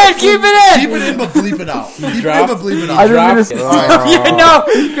Keep it in! Keep it in, but bleep it out. Keep it in, dropped- but bleep it I out. didn't mean to say. You know,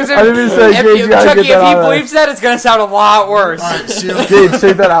 because I didn't mean to say, Gage, you gotta Chucky, get that if he out of there. bleeps that, it's going to sound a lot worse. All right, serial killer. Gage,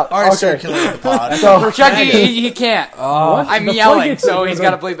 take that out. All right, Okay. serial killer of the pod. For Chucky, he can't. I'm The yelling, floodgates so are- he's the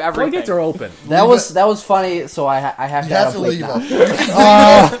got to bleep everything. Floodgates are open. That was funny, so I have You to have add to a bleep leave now. it.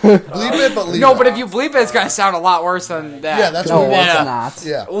 You can bleep it, but leave No, it. but if you bleep it, it's going to sound a lot worse than that. Yeah, that's No, what we it's want. not.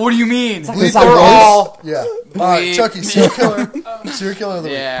 Yeah. What do you mean? Bleep sound the gross. all. Yeah. All right, Bleep. Chucky, serial killer. Serial killer of the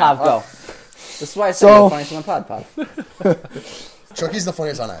week. Yeah. Pop, go. This is why I said So- you're the funniest on the pod, Pop. Chucky's the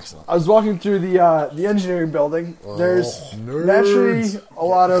funniest on accident. I was walking through the engineering building. There's naturally a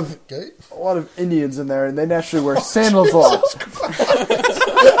lot of Okay. Indians in there, and they naturally wear sandals a lot.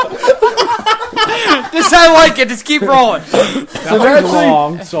 This I like it. Just keep rolling. Nothing's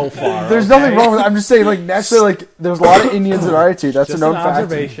wrong so far. There's nothing wrong with it. I'm just saying, like, naturally, like, there's a lot of Indians in RIT. That's Just a known an fact.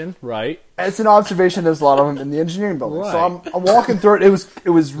 observation, right? It's an observation. There's a lot of them in the engineering building. Right. So I'm walking through it. It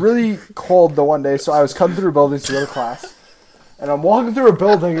was really cold the one day, so I was coming through a building to go to class, and I'm walking through a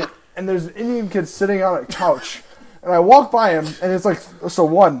building, and there's an Indian kid sitting on a couch, and I walk by him, and it's like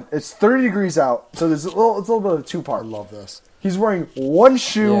it's 30 degrees out, so it's a little bit of a two-part. I love this. He's wearing one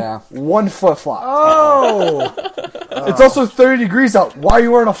shoe, Yeah. one flip flop. Oh, it's also 30 degrees out. Why are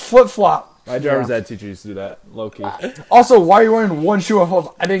you wearing a flip flop? My driver's ed teacher used to do that, low key. Also, why are you wearing one shoe off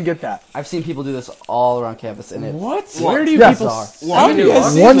of? I didn't get that. I've seen people do this all around campus, and What? Where do you Yes. people? How do you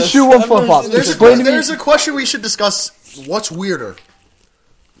guys see One this? shoe, one flip flop. There's a question we should discuss. What's weirder?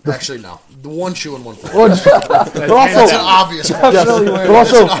 Actually, no. The one shoe and one foot. Well, but That's an also, obvious question. but That's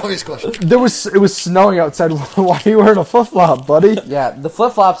also, an obvious question. it was snowing outside. Why are you wearing a flip flop, buddy? Yeah, the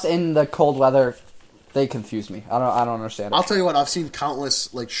flip flops in the cold weather, they confuse me. I don't understand it. I'll tell you what. I've seen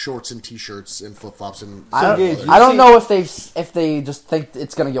countless like shorts and t-shirts and flip flops and. I don't know if they just think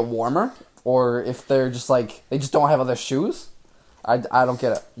it's gonna get warmer, or if they're just like they just don't have other shoes. I don't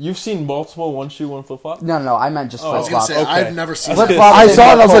get it. You've seen multiple one shoe, one flip flop? No, I meant just I flip was gonna flops. say Okay. I've never seen. Flip that. flops. I in saw it.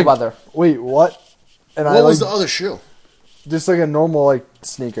 I was cold like, weather. wait, what? And What was the other shoe? just like a normal like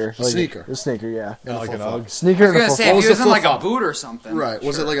sneaker, like, Sneaker. a sneaker, yeah, And a Like an flip-flop. UGG. sneaker. I was And a gonna flip say, flop. if was he the was in like a flip-flop? boot or something. Right?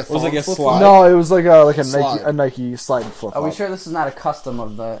 Was it like a Was it thong like a flip-flop? slide? No, it was like a Slide. Nike slide flip flop. Are we sure this is not a custom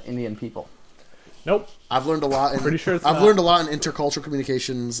of the Indian people? Nope. I've learned a lot. Pretty sure it's I've not. learned a lot in intercultural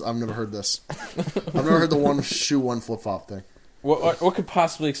communications. I've never heard this. I've never heard the one shoe, one flip flop thing. What could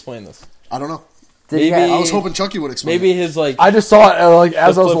possibly explain this? I don't know. Did you Maybe- guys- I was hoping Chucky would explain. Maybe his like. I just saw it like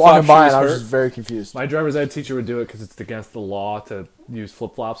as I was flip-flop walking by, shoes and I was hurt? just very confused. My driver's ed teacher would do it because it's against the law to use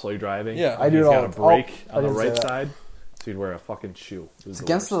flip flops while you're driving. Yeah. I do He's it got all- a brake I on the didn't say right that. side, so you'd wear a fucking shoe. It's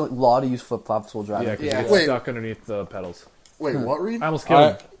against the law to use flip flops while driving. Yeah, because Yeah. you get Wait. stuck underneath the pedals. Wait, what, Reed? I almost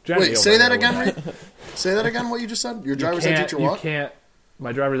killed Jenny. Wait, over say that there again, with Reed. Say that again. What you just said. Your You driver's ed can't- teacher You what? can't.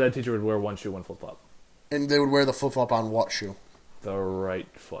 My driver's ed teacher would wear one shoe, one flip flop. And they would wear the flip flop on what shoe? The right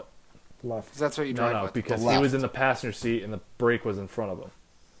foot. Left. That's what you No, drive with. because The he left. was in the passenger seat and the brake was in front of him.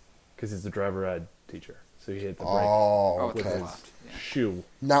 Because he's the driver ed teacher, so he hit the brake Oh, with okay. the left. Yeah. shoe.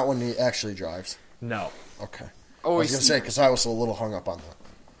 Not when he actually drives. No, Okay. I Always was gonna say because I was a little hung up on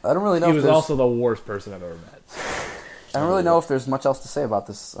that. I don't really know. he if was there's- also the worst person I've ever met. I don't really know if there's much else to say about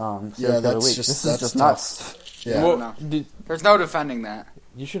this. Yeah, serial killer that's week. just- This that's is just tough. nuts. Yeah. Well, No. did, There's no defending that.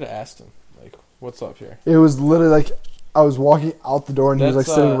 you should have asked him. Like, what's up here? It was literally like I was walking out the door, and he was like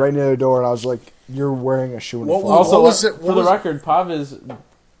That's, sitting right near the door, and I was like, "You're wearing a shoe and a What flip." was- Also, was it- for what the was- record, Pav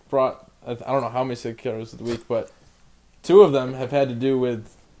brought. I don't know how many serial killers of the week, but 2 of them have had to do with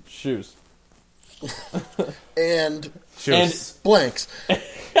shoes. And Shoes. blanks.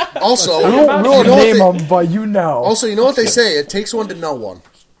 Also, I you don't know really name what they- them, but you know. also, you know what they say? It takes one to know one.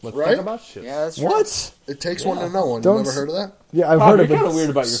 Let's right? talk about shoes. Yeah, that's true. What? It takes one to know one. You Don't never s- heard of that? Yeah, I've Pav, heard you're of it. kind of weird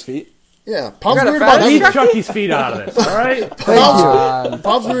about your feet. Yeah, Pop's got a weird fat about Leave everything. Chucky's feet out of this, all right? Pop's,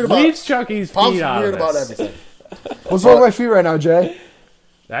 Pop's weird about. Leave Chucky's Pop's feet out weird of about this. everything. What's wrong with my feet right now, Jay?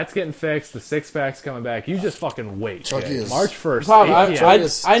 That's getting fixed. The six pack's coming back. You just fucking wait. Chucky Jay. is- March 1st. Pav, 8 p.m.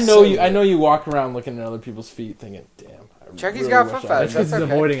 I know you. I know you walk around looking at other people's feet, thinking, "Damn." I Chucky's really got wish foot I fetish. had That's because That's he's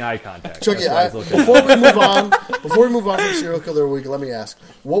okay. avoiding eye contact. Chucky, That's why he's looking. before we move on from serial killer week, let me ask: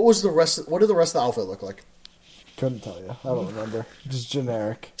 What was the rest? What did the rest of the outfit look like? Couldn't tell you. I don't remember. Just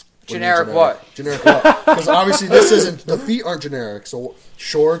generic. Generic what? Generic what? Because obviously this isn't. The feet aren't generic. So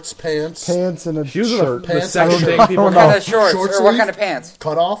shorts, pants, Pants and a Shoes are shirt. the Pants, second shirt. thing people I don't What know. kind of shorts? Short Or what sleeve? kind of pants?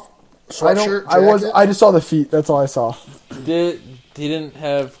 cut off, I sweatshirt, don't. I just saw the feet. That's all I saw. He didn't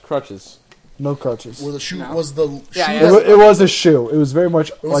have crutches. No crutches. Where the shoe No. was the Yeah, shoe. yeah. It was a shoe. It was very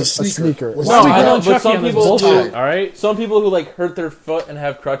much was like a sneaker. sneaker. Was Why No, are we I going know, but Chucky some on this people bullshit? do. All right. Some people who like hurt their foot and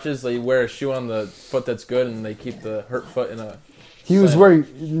have crutches, they wear a shoe on the foot that's good, and they keep the hurt foot in a. He was Same. wearing.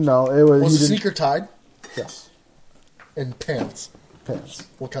 No, it was. Was he the didn't- sneaker tied Yes. and pants? Pants,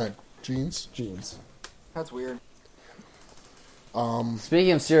 What kind? Jeans. jeans. That's weird.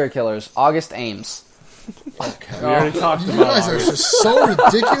 Speaking of serial killers, August Ames. Okay. We already talked You about guys are it. just so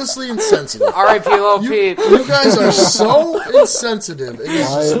ridiculously insensitive. R.I.P. Lil Pete. You guys are so insensitive. It is,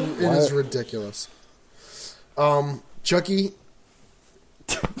 Why- it why- is ridiculous. Chucky,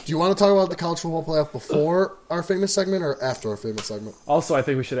 do you want to talk about the college football playoff before our famous segment or after our famous segment? Also, I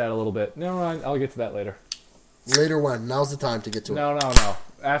think we should add a little bit. No, I'll get to that later. Later when? Now's the time to get to it. No.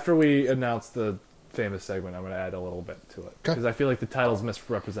 After we announce the famous segment, I'm going to add a little bit to it. Because I feel like the title's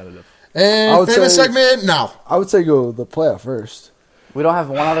misrepresentative. I And would famous say- segment now. I would say go the playoff first. We don't have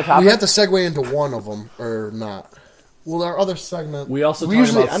one other topic. We have to segue into one of them or not. Well, our other segment. We also We talk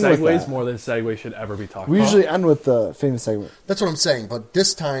usually about end with segues that. more than segue should ever be talked We about. usually end with the famous segment. That's what I'm saying. But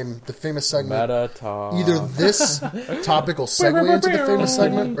this time, the famous segment. Meta talk. Either this topic will segue into the famous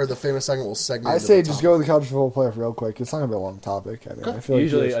segment, or the famous segment will segue. I into say the just topic. go with the college football playoff real quick. It's not gonna be a long topic. I mean, I feel like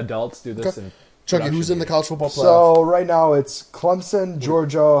Usually it is. adults do this. Okay. In Chucky, production who's in the meetings. college football playoff? So right now it's Clemson,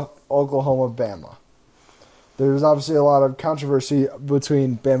 Georgia, Oklahoma, Bama. There's obviously a lot of controversy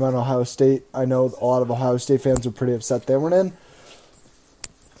between Bama and Ohio State. I know a lot of Ohio State fans are pretty upset they weren't in.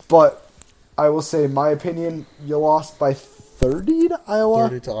 But I will say, in my opinion, you lost by 30 to Iowa.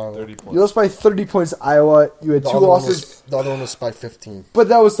 30 to Iowa. 30 points. You lost by 30 points to Iowa. You had The two other one losses. was, the other one was by 15. But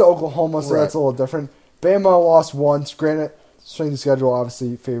that was to Oklahoma, so Right. that's a little different. Bama lost once. Granted, strength of schedule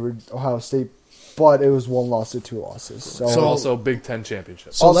obviously favored Ohio State, but it was one loss to two losses. So, So also Big Ten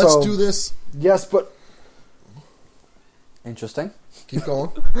championship. So Also- let's do this. yes, but Interesting. Keep going.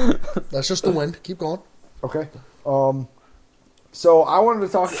 That's just the wind. Keep going. okay. So I wanted to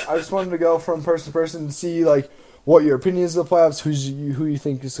talk. I just wanted to go from person to person and see like what your opinion is of the playoffs. Who you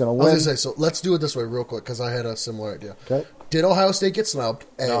think is going to I was win? going to say, so let's do it this way real quick, because I had a similar idea. Okay. Did Ohio State get snubbed?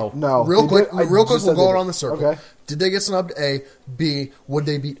 A. No. Real They quick, did- I real quick, just we'll said go they around did. the circle. Okay. Did they get snubbed? A. B. Would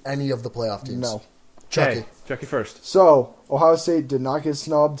they beat any of the playoff teams? No. Chucky. Hey, Chucky first. So Ohio State did not get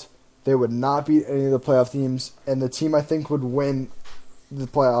snubbed. They would not beat any of the playoff teams, and the team I think would win the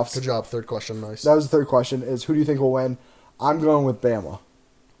playoffs. Good job. Third question. Nice. That was the third question: is who do you think will win? I'm going with Bama.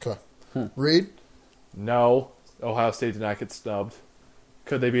 Okay. Reed? No. Ohio State did not get snubbed.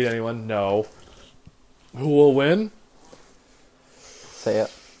 Could they beat anyone? No. Who will win? Say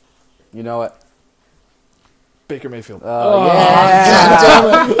it. You know it. Baker Mayfield. Oh, yeah. God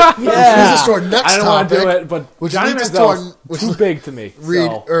damn it. Yeah. This is to our next I don't want topic. to do it, but Which Johnny leads us to Manziel's our- too big to me.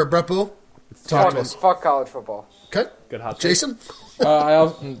 Reed, so. or Brett Poole? Talk to us. Fuck college football. Okay. Good hot take. Jason?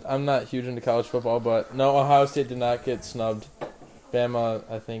 I'm not huge into college football, but no, Ohio State did not get snubbed. Bama,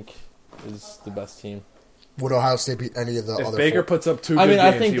 I think, is the best team. Would Ohio State beat any of the If other Baker four? puts up two I good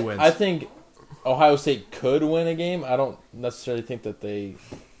mean, games, he wins. I think Ohio State could win a game. I don't necessarily think that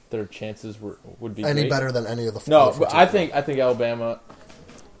their chances would be Any great. better than any of the four? No, other four but I teams? think Alabama.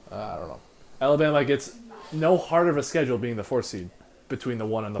 I don't know. Alabama gets no harder of a schedule being the 4th seed between the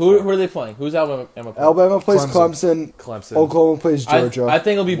 1 and the Who 4. are they playing? Who's Alabama playing? Alabama plays Clemson. Clemson. Clemson. Oklahoma plays Georgia. I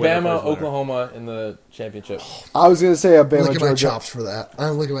think it'll be Winner Bama, plays winner. Oklahoma in the championship, I was going to say a Bama Look at my Georgia. chops for that.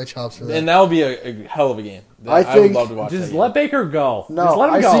 I'm looking at my chops for that. and that'll be a hell of a game. I would think love to watch Just that let game. Baker go. No, Just let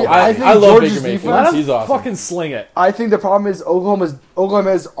him I go. see- I think love Georgia's Baker Mayfield. let him He's awesome. fucking sling it. I think the problem is Oklahoma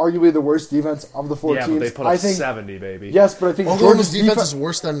has arguably the worst defense of the four Yeah, teams. but they put I up think 70, baby. yes, but I think Oklahoma's Georgia's defense is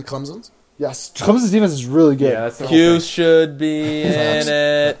worse than Clemson's? yes, Clemson's defense is really good. Yeah, that's the whole Q thing. should be in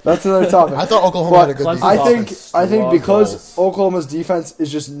it. That's another topic. I thought Oklahoma But had a good Clemson's defense. I think offense because struggles. Oklahoma's defense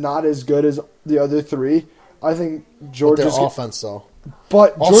is just not as good as the other three. I think But Georgia's their offense, though.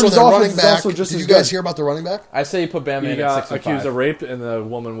 but Also, Georgia's their offense running is back. also just Did as you guys good. hear about the running back? I say you put Bama He in at got 6 and accused 5. of rape, and the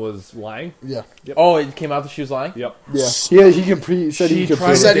woman was lying. Yeah. Oh, it came out that she was lying. Yep. Yeah, he can said She he could tried He prove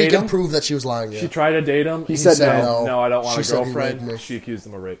to said it. he date can him? prove that she was lying. Yeah. She tried to date him. He said no. No, I don't want She a said he raped girlfriend. me. She accused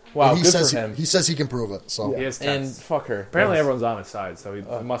him of rape. Wow, And he good says for him. he says he can prove it. So He has And texts. fuck her. Apparently, everyone's on his side, so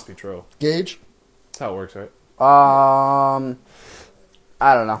it must be true. Gage, That's how it works, right?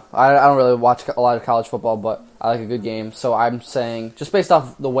 I don't know. I don't really watch a lot of college football, but I like a good game. So I'm saying, just based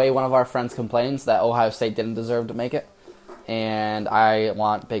off the way one of our friends complains, that Ohio State didn't deserve to make it. And I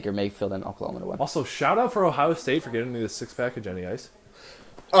want Baker Mayfield and Oklahoma to win. Also, shout out for Ohio State for getting me the 6-pack of Jenny Ice.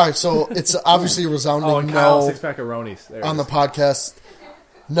 all right. So it's obviously a resounding Oh, and Kyle, no 6-pack of Ronies. There it on the is. podcast.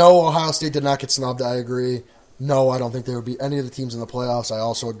 No, Ohio State did not get snubbed. I agree. No, I don't think there would be any of the teams in the playoffs. I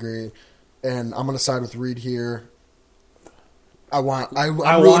also agree, and I'm going to side with Reed here. I'm rooting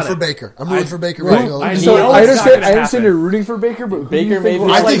want for it. Baker. I'm rooting for Baker Right. Mayfield. I So know I it's not understand. gonna I understand happen. you're rooting for Baker, but who do you Baker think Mayfield-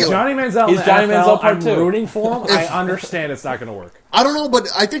 will I Like think win? Johnny Manziel He's in the Johnny NFL, Manziel part I'm two. rooting for him. I understand it's not going to work. I don't know, but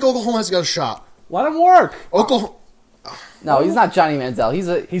I think Oklahoma's got a shot. Let him work. Oklahoma. No, he's not Johnny Manziel.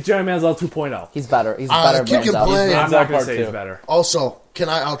 He's Johnny Manziel 2.0. He's better. He's better than Kick and Manziel. play. I'm not going part to say two. he's better. Also, can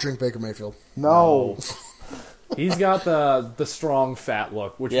I outdrink Baker Mayfield? No. He's got the strong fat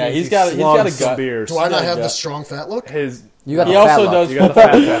look, which Yeah, means he's he got a slugs some gut. beers. Do I not Yeah, have yeah. the strong fat look? His You got He the also fat look. does. you got the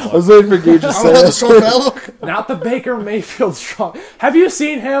fat I look. was waiting for Gage to I say don't have the it. strong fat look. Not the Baker Mayfield strong. Have you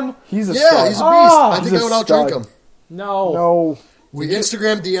seen him? He's a Yeah, stud. he's a beast. Oh, I think he's I a would outdrink stud. him. No. No. We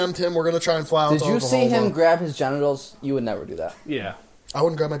Instagram DM'd him. We're going to try and fly out Did to you see Oklahoma. him grab his genitals? You would never do that. Yeah. I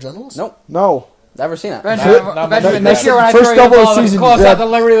wouldn't grab my genitals? Nope. No. Never seen it. Benjamin, not Benjamin, that's this year when I the first throw you the double ball season to close you out grab- the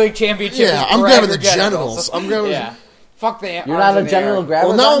Liberty League Championship, Yeah, just I'm grab grabbing your the genitals. I'm grabbing Yeah. Fuck the You're not a general grabber.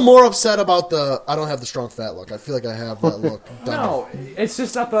 Well, now then? I'm more upset about I don't have the strong fat look. I feel like I have that look. No, it's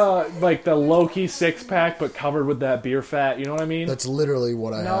just not the low key 6-pack, but covered with that beer fat. You know what I mean? That's literally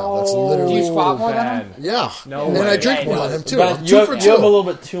what I have. no, That's literally Do you squat more than bad. him? Yeah. No and way. I drink Yeah, more he than him too. But I'm you 2 have, for 2. you have a little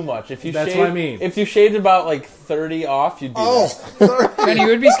bit too much. If you That's shaved, what I mean. If you shaved about like 30 off, you'd be Oh, there. 30. Then you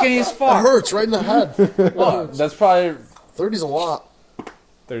would be skinny as It fuck. hurts right in the head. Well, that's probably 30's a lot.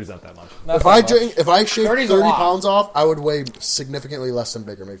 30's not that much. not If that I much. if I shaved 30's a 30 lot. pounds off, I would weigh significantly less than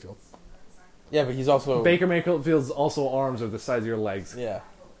Baker Mayfield. Yeah, but he's also Baker Mayfield's also arms are the size of your legs. Yeah.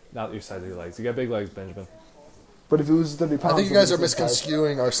 Not your size of your legs. You got big legs, Benjamin. But if it was 30 pounds, I think you guys are it'd be the same size.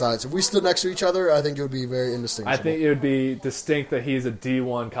 misconstruing our size. If we stood next to each other, I think it would be very I indistinguishable. think it would be distinct that he's a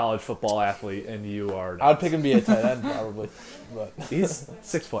D1 college football athlete and you are not. I would pick him to be a tight end probably. But He's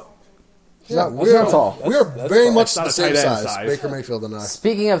 6 foot. yeah, That's we're tall. we're very tall. much It's not the a same tight end size, size. Baker Mayfield and I.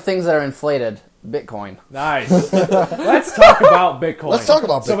 Speaking of things that are inflated, Bitcoin. Nice. Let's talk about Bitcoin. Let's talk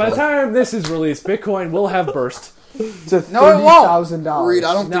about So by the Bitcoin. time this is released, Bitcoin will have burst. To No, it won't. $30,000. Reed,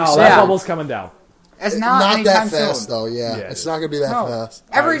 I don't think No, so. that Yeah. bubble's coming down. It's not Not anytime that fast, soon. though. Yeah, Yeah, it it's is. not going to be that No. fast.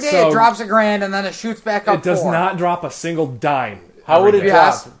 Every Alright, day so- it drops $1,000 and then it shoots back up. It does 4. not drop a single dime. how would it every day.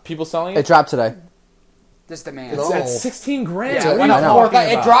 Yes. drop? People selling It it? dropped today. This demand. No. It's at 16 grand. Yeah, Yeah, it went what up are What you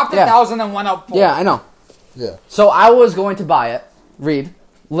 4. It dropped Yeah. 1,000 and went up 4. Yeah, I know. Yeah. So I was going to buy it. Reed,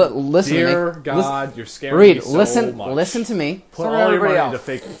 listen Dear to me. God, you're scaring Reed, me so listen, much. listen to me. Put So all your everybody money into else.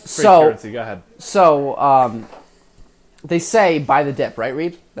 fake So- currency. Go ahead. So, they say buy the dip, right,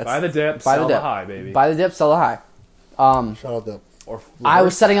 Reed? That's, Buy the dip, buy sell the the dip. high, baby. Buy the dip, sell the high. Shout out to Or I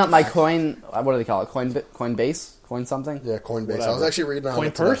was setting up my coin. What do they call it? Coinbase, coin something, yeah Coinbase. I Whatever. was actually reading on Coin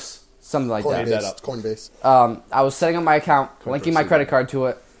it today. purse. something like that. that up. Coinbase. I was setting up my account, linking my proceed. credit card to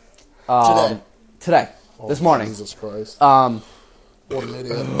it Today. today, this morning. Jesus Christ. Um, What an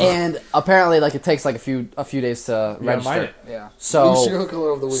idiot. and apparently, like it takes like a few days to You gotta register. mine it. Yeah. Who's So, serial killer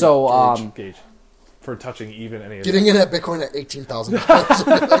of the week? so Gage. Gauge. For touching even any of Getting in at Bitcoin at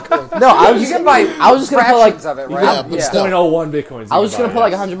 $18,000. no, I was You can buy I was just gonna put like fractions of it, right? Yeah, but still. 0.01 bitcoins. I was just gonna put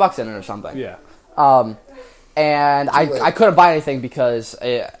like a $100 in it or something. Yeah. And late. I couldn't buy anything because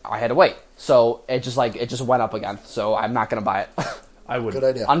I had to wait. So it just went up again. So I'm not gonna buy it I would Good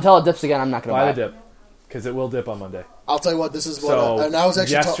idea. until it dips again. I'm not gonna buy buy the it. dip because it will dip on Monday. I'll tell you what, this is what So and I was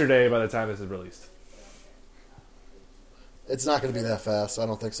actually yesterday, by the time this is released, it's not going to be that fast. I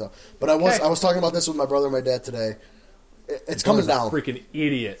don't think so. But I was talking about this with my brother and my dad today. It's coming He's a down. freaking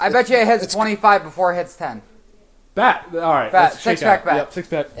idiot. I bet you it hits It's- 25 before it hits 10. Bet. All right. Bet. let's shake Six-pack out. bet. Yep,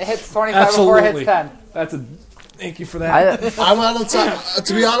 6-pack. It hits 25 before it hits 10. That's a. Thank you for that. I I'm on the side.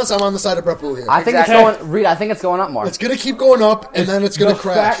 To be honest, I'm on the side of Brett Boo here. think Exactly. it's going. Reed, I think it's going up more. It's going to keep going up, and then it's going to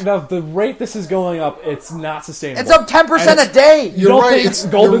crash. The rate this is going up, it's not sustainable. It's up 10% And a day. You You're don't right, think it's-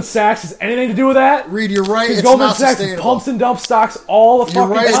 Goldman you're- Sachs has anything to do with that? Reed, you're right. Because It's Goldman not Sachs sustainable. pumps and dumps stocks all the You're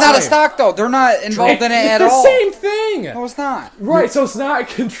fucking right, time. It's not a stock, though. They're not involved in it It's at the all. same thing. No, it's not. Right, so it's not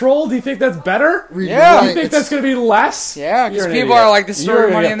controlled. Do you think that's better? Reed, Yeah. you're Do right. you think It's- that's going to be less? Yeah, 'cause You're an people idiot. are like, this is You're where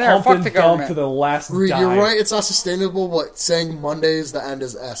gonna money get in there. pumped Fuck and the dumped government. to the last Reed, dime. you're right. It's not sustainable, but saying Monday's the end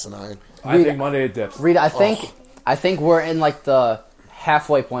is asinine. I think Monday it dips. Reed, I think we're in like the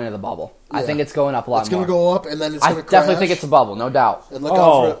halfway point of the bubble. I Yeah. think it's going up a lot It's more. going to go up, and then it's I going to crash. definitely think it's a bubble, no doubt. And look out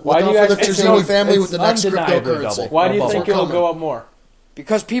for, why look do you out for guys- the it's Trizini no- family it's with the next undeniably cryptocurrency. double. Why do you Bubble. think We're it'll coming. go up more?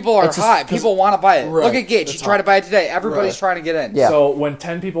 Because people are It's just- high. People want to buy it. Right. Look at Gage. He It's tried to hot. buy it today. Everybody's Right. trying to get in. Yeah. So when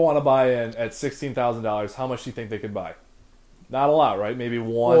 10 people want to buy in at $16,000, how much do you think they could buy? Not a lot, right? Maybe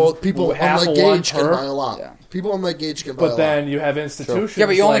one. Well, people half unlike of one Gage can per. buy a lot. Yeah. People unlike Gage can buy a But lot. then you have institutions Yeah,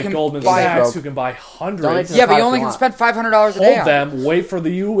 but you only like can Goldman buy- Sachs Broke. who can buy Donate hundreds. to Yeah, but you If only you can want. spend $500 a day Hold on it. them, wait for the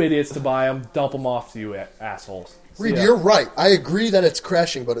you idiots to buy them, dump them off to you assholes. Reed, Yeah. you're right. I agree that it's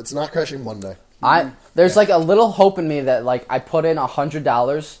crashing, but it's not crashing Monday. There's like a little hope in me that like I put in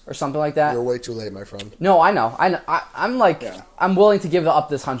 $100 or something like that. You're way too late, my friend. No, I know. I'm like Yeah. I'm willing to give up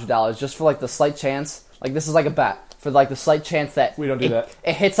this $100 just for like the slight chance. Like this is like a bet for like the slight chance that We don't do it, that.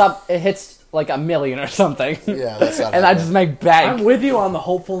 It hits like $1 million or something. Yeah, that's not and I happening. just make I'm bank. with you on the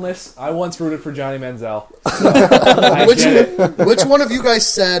hopefulness. I once rooted for Johnny Manziel. Which one of you guys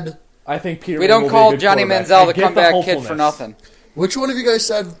said? I think Peter. We will don't be a call good Johnny quarterback. Manziel I the get comeback kid hopefulness. for nothing. Which one of you guys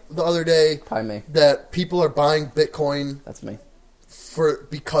said the other day Probably me. that people are buying Bitcoin That's me.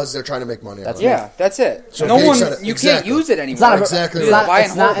 because they're trying to make money? That's on it? Yeah, that's it. So no Gage one, said it. you Exactly. can't use it anymore. It's not, Exactly it's right. not, Buy it's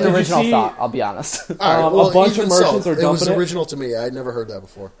and not hold an it. Did you original see- thought, I'll be honest. All right, A well, bunch of even merchants so, are it was dumping it. original to me. I'd never heard that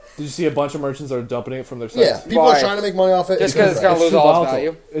before. Did you see a bunch of merchants that are dumping it from their sites? Yeah, people Why? are trying to make money off it. Just 'cause it's gonna lose too all its volatile.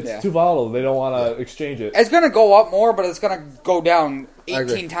 value. It's Yeah. too volatile. They don't want to exchange it. It's going to go up more, but it's going to go down I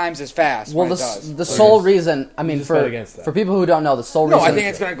agree. 18 times as fast Well, when it does. the sole reason, I mean, just bet for against that. for people who don't know, the sole No, reason. I think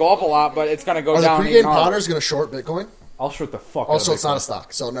it's going to go up a lot, but it's going to go Are the down pregame even harder. potters going to short Bitcoin? I'll short the fuck. Also, out of it's not a Bitcoin.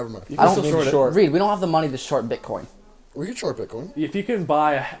 stock, so never mind. You I can don't still short it. Reed, we don't have the money to short Bitcoin. We can short Bitcoin. If you can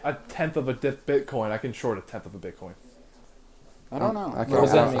buy a tenth of a Bitcoin, I can short a tenth of a Bitcoin. I don't know. Okay, What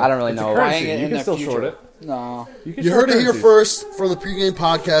does that mean? I don't really It's a know. currency. Buying it You in can the still future. short it. No. can You short heard it here currencies. first from the pregame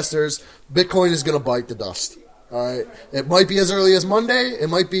podcasters. Bitcoin is going to bite the dust. All right, it might be as early as Monday. It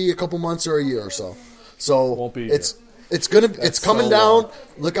might be a couple months or a year or so. So Won't be a it's coming so down. long.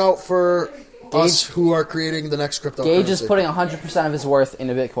 Look out for us who are creating the next cryptocurrency. Gage is putting 100% of his worth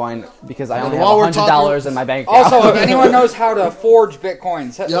into Bitcoin because I only while we're have $100 in my bank account. Also, if anyone knows how to forge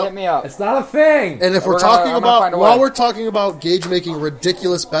bitcoins, hit me up. It's not a thing. And if We're we're gonna- talking I'm gonna find about a while way. we're talking about Gage making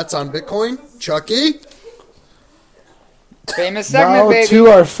ridiculous bets on Bitcoin, Chucky, Famous segment, Now baby. to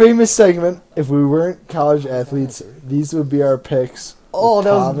our famous segment. If we weren't college athletes, these would be our picks. Oh, with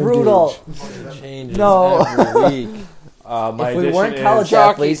that was Tom and brutal. Gage. Changes No. every week. My If we addition weren't is- college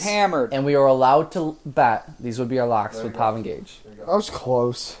Chucky's athletes hammered. and we were allowed to bet, these would be our locks with Pav and Gage. I was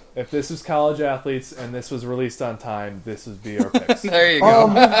close. if this was college athletes and this was released on time, this would be our picks. There you go.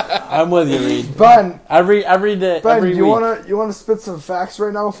 I'm with you, Reed. Ben, Every day, Ben, every you week. wanna spit some facts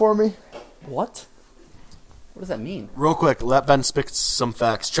right now for me? What? What does that mean? real quick, let Ben spit some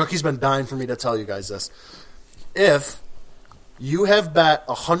facts. Chucky's been dying for me to tell you guys this. If you have bet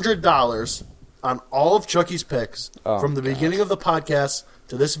 $100 on all of Chucky's picks from the beginning of the podcast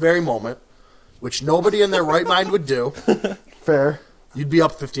to this very moment, which nobody in their right mind would do, Fair. you'd be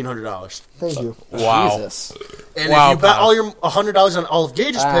up $1,500. Thank you. Wow. Jesus. And Wow, if you bet Pat. all your $100 on all of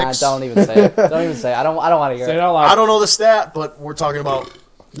Gage's picks, Don't even say it. Don't even say it. I don't want to hear Say it it. out loud. I don't know the stat, but we're talking about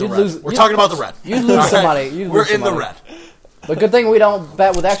the You'd red. lose- We're you'd- talking about the red. You'd lose some money. You'd We're lose some in the money. red. But good thing we don't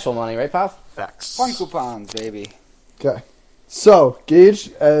bet with actual money, right, Pav? Facts. Fun coupons, baby. Okay. So,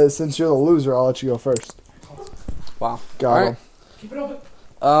 Gage, since you're the loser, I'll let you go first. Wow. Got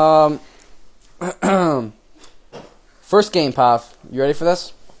All him. First game, Pav. You ready for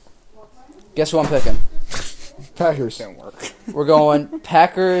this? Guess who I'm picking? Packers. Didn't work. We're going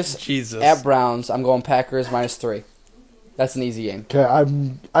Packers Jesus. at Browns. I'm going Packers -3. That's an easy game. Okay,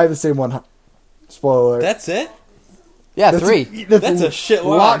 I have the same one. Spoiler alert. That's it? Yeah, That's 3. That's a shit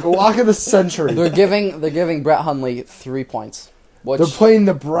lock, line. lock of the century. They're giving Brett Hundley 3 points. Which They're playing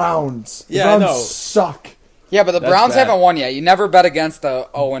the Browns. The Yeah, I Browns know. suck. Yeah, but the That's Browns bad. haven't won yet. You never bet against the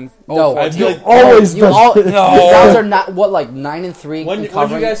 0-4 No, I team. feel like Always you bet. all, the No. Browns are not what, like 9-3 When in did you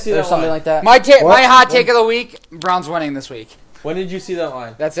covering guys see or that something line? like that. My What? hot take of the week: Browns winning this week. when did you see that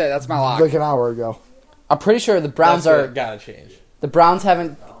line? That's it. That's my lock. Like an hour ago. I'm pretty sure the Browns That's are it. Gotta change. the Browns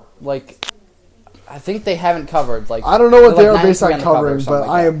haven't like. I think they haven't covered like. I don't know what they they're are like based 9-3 on the cover or covering, something but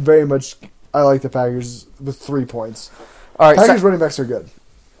like I that. am very much. I like the Packers with 3 points. All right, Packers so, running backs are good.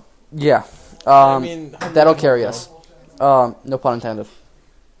 yeah. I mean, That'll carry us. No pun intended.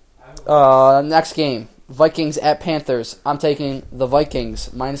 Next game, Vikings at Panthers. I'm taking the Vikings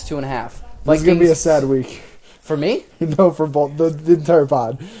 -2.5. This is gonna be a sad week. for me. No, for both the entire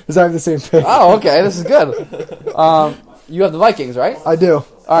pod, because I have the same pick. Oh, okay, this is good. You have the Vikings, right? I do. All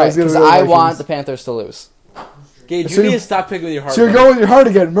right, was gonna because go I Vikings. want the Panthers to lose. Gage, So you need you- to stop picking with your heart. So you're bro. going with your heart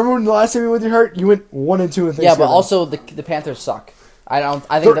again. Remember when the last time you went with your heart, you went 1-2 in Thanksgiving. Yeah, but also the Panthers suck. I think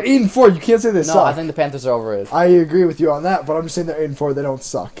they're the, 8-4. You can't say they no, suck. I think the Panthers are overrated. I agree with you on that, but I'm just saying they're 8-4. They don't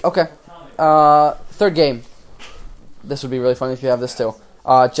suck. Okay. Third game. This would be really funny if you have this too.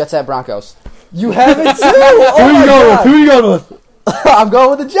 Jets at Broncos. You have it too. Who are you going with? Who are you going with? I'm going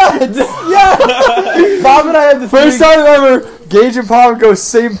with the Jets. Yeah. Bob and I have the First time ever, Gage and Palm go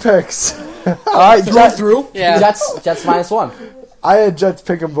same picks. All right, Jets. Yeah. Jets -1. I had Jets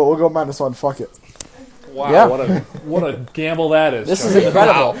pick them, but we'll go -1. Fuck it. Wow. Yeah. What a gamble that is. This is Chucky.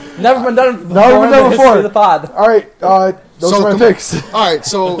 incredible. Never been done before. Never been in the done history before. of the pod. All right, those So are my picks. All right,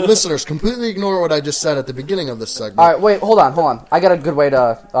 so listeners, completely ignore what I just said at the beginning of this segment. All right, wait, hold on. I got a good way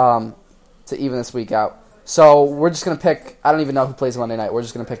to even this week out. So we're just gonna pick. I don't even know who plays Monday night. We're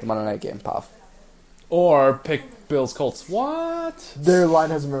just gonna pick the Monday night game, Pav. Or pick Bills Colts. What? Their line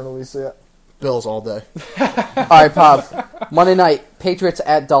hasn't been released yet. Bills all day. All right, Pav. Monday night, Patriots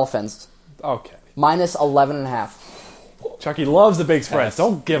at Dolphins, Okay. -11.5. Chucky loves the big spreads.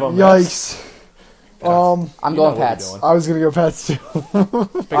 Don't give him this. Yikes. I'm You going know what you're Pats. doing. I was gonna go Pats too. All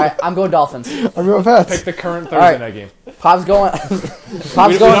right, I'm going Dolphins. I'm going Pats. Pick the current Thursday right. night game. Pav's going. We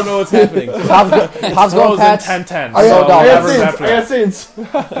Pav's don't going. know what's happening. Pav's going Those Pats. in 10-10. I So got whatever's Saints. after I got that.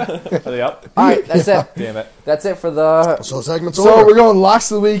 Saints. Are they up? All right, that's it. Damn it. That's it for the. So the segment's So over. we're going locks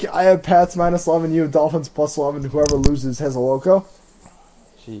of the week. I have Pats -11. You have Dolphins +11. Whoever loses has a loco.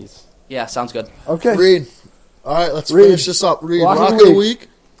 Jeez. Yeah, sounds good. Okay. Reed. All right, let's Reed. finish this up. Reed, Lock of lock the of the week. week.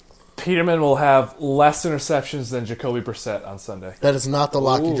 Peterman will have less interceptions than Jacoby Brissett on Sunday. That is not the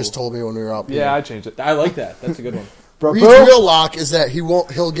lock you Ooh. just told me when we were out. Yeah, I changed it. I like that. That's a good one. Bro, Reed's real lock is that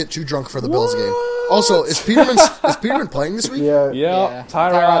he'll get too drunk for the Bills game. Also, is Peterman playing this week? Yeah. Yeah, Tyrod's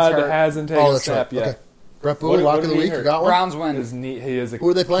Tyrod hurt. hasn't taken Oh, a that's right. snap yet. Okay. Brett Boone, lock of the week. You got one? Browns win. He is a Who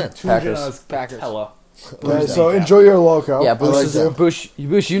are they playing? Packers. Packers. Hella. Yeah, so enjoy your loco. Yeah, I like that.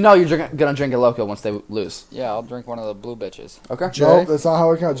 Boosh, you know you're gonna drink a loco once they lose. Yeah, I'll drink one of the blue bitches. Okay. Jay, Nope, that's not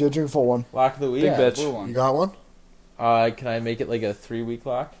how it counts. You drink a full one. Lock of the week. Yeah, bitch. blue you one. got one? Can I make it like a 3-week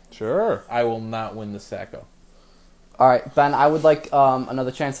lock? Sure. I will not win the Sacco. All right, Ben. I would like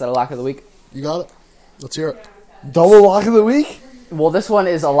another chance at a lock of the week. You got it? Let's hear it. Double lock of the week? Well, this one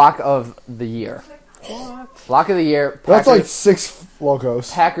is a lock of the year. Lock of the year. That's like Packers, 6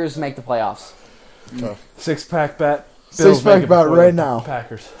 locos. Packers make the playoffs. 6-pack bet. Six-pack make it bet before right the now.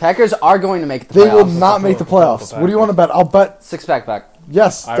 Packers. Packers are going to make the They playoffs. will not make the playoffs. What do you want to bet? I'll bet 6-pack back.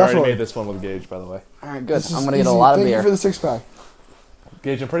 yes, I already definitely. made this one with Gage, by the way. All right, good. This is I'm gonna get a easy. lot of Thank beer. you for the 6-pack.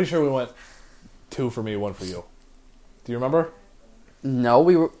 Gage, I'm pretty sure we went 2 for me, 1 for you. Do you remember? No,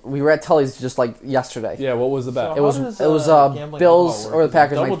 we were at Tully's just like yesterday. Yeah, what was the bet? It was Bills or the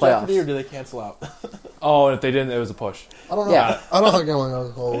Packers make double jeopardy, or playoffs. do they cancel out? Oh, and if they didn't, it was a push. I don't know. Yeah. I don't know how gambling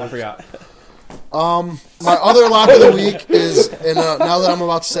alcohol I works. forgot. My other lock of the week is, and now that I'm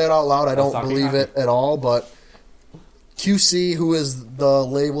about to say it out loud, I don't That's not believe gonna it at all, but QC, who is the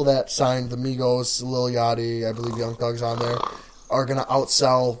label that signed the Migos, Lil Yachty, I believe Young Thug's on there, are going to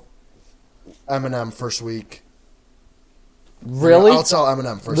outsell Eminem first week. Really? Outsell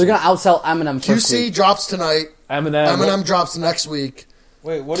Eminem first They're week. gonna outsell Eminem first QC week. drops tonight. Eminem drops next week.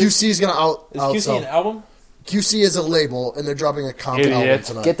 Wait, what QC is going to is QC an outsell. album? QC is a label, and they're dropping a comp album Idiot.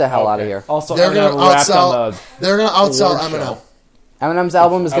 tonight. Get the hell out of here. Also, They're Eminem going to rapped outsell. on the They're going to outsell award Eminem. show. Eminem's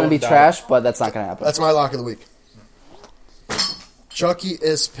album is I gonna be would doubt trash, but that's not gonna happen. That's my lock of the week. Chucky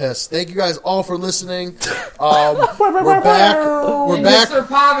is pissed. Thank you guys all for listening. We're back. We're back. Mr.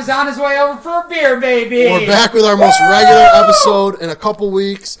 Pop is on his way over for a beer, baby. We're back with our most regular episode in a couple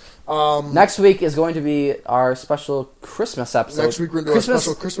weeks. Next week is going to be our special Christmas episode. Next week we're going to do a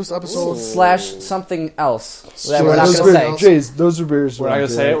special Christmas episode. // something else that So we're not those going to are- say. Jays, those are beers. We're not going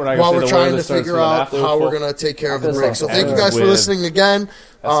to say it. We're not While going we're to say the word trying to that starts figure with an out F. how we're going to take care of the That's break. So okay. thank you guys for With listening again.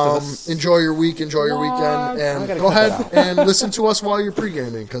 Festivus. Enjoy your week. Enjoy your weekend. And gotta go cut that ahead and listen to us while you're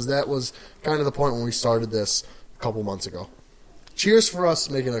pre-gaming, because that was kind of the point when we started this a couple months ago. Cheers for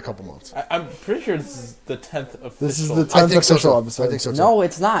us making it a couple months. I'm pretty sure this is the 10th official. This is the 10th I think so official too. episode. I think so too. No,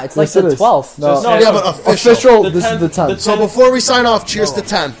 it's not. It's Yes, like it the is. 12th. No. No, Yeah, no. but official. This is the 10th. So before we sign off, cheers to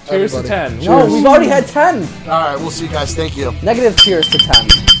 10. Cheers to everybody. 10. No, we've already had 10. All right, we'll see you guys. Thank you. Negative cheers to 10.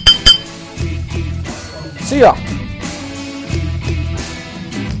 See ya.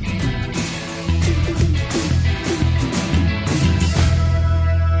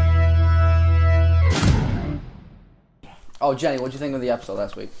 Oh, Jenny, what'd you think of the episode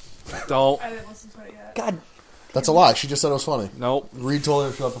last week? Don't. I didn't listen to it yet. God, That's a lie. She just said it was funny. Nope. Reed told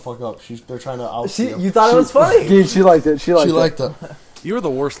her to shut the fuck up. They're trying to out you. you thought it was funny? Gage, she liked it. She liked She it. liked it. You're the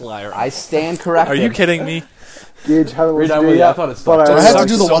worst liar. I stand corrected. Are you kidding me? Gage, haven't Reed, listened I'm to with it you. I yet. thought it But So I I had to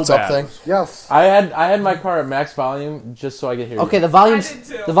sucks do the so what's up bad. thing. Yes. I had my car at max volume just so I could hear you. Okay, the volume I did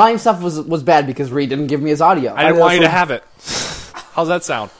too. the volume stuff was bad because Reed didn't give me his audio. I didn't want you to also- have it. How's that sound?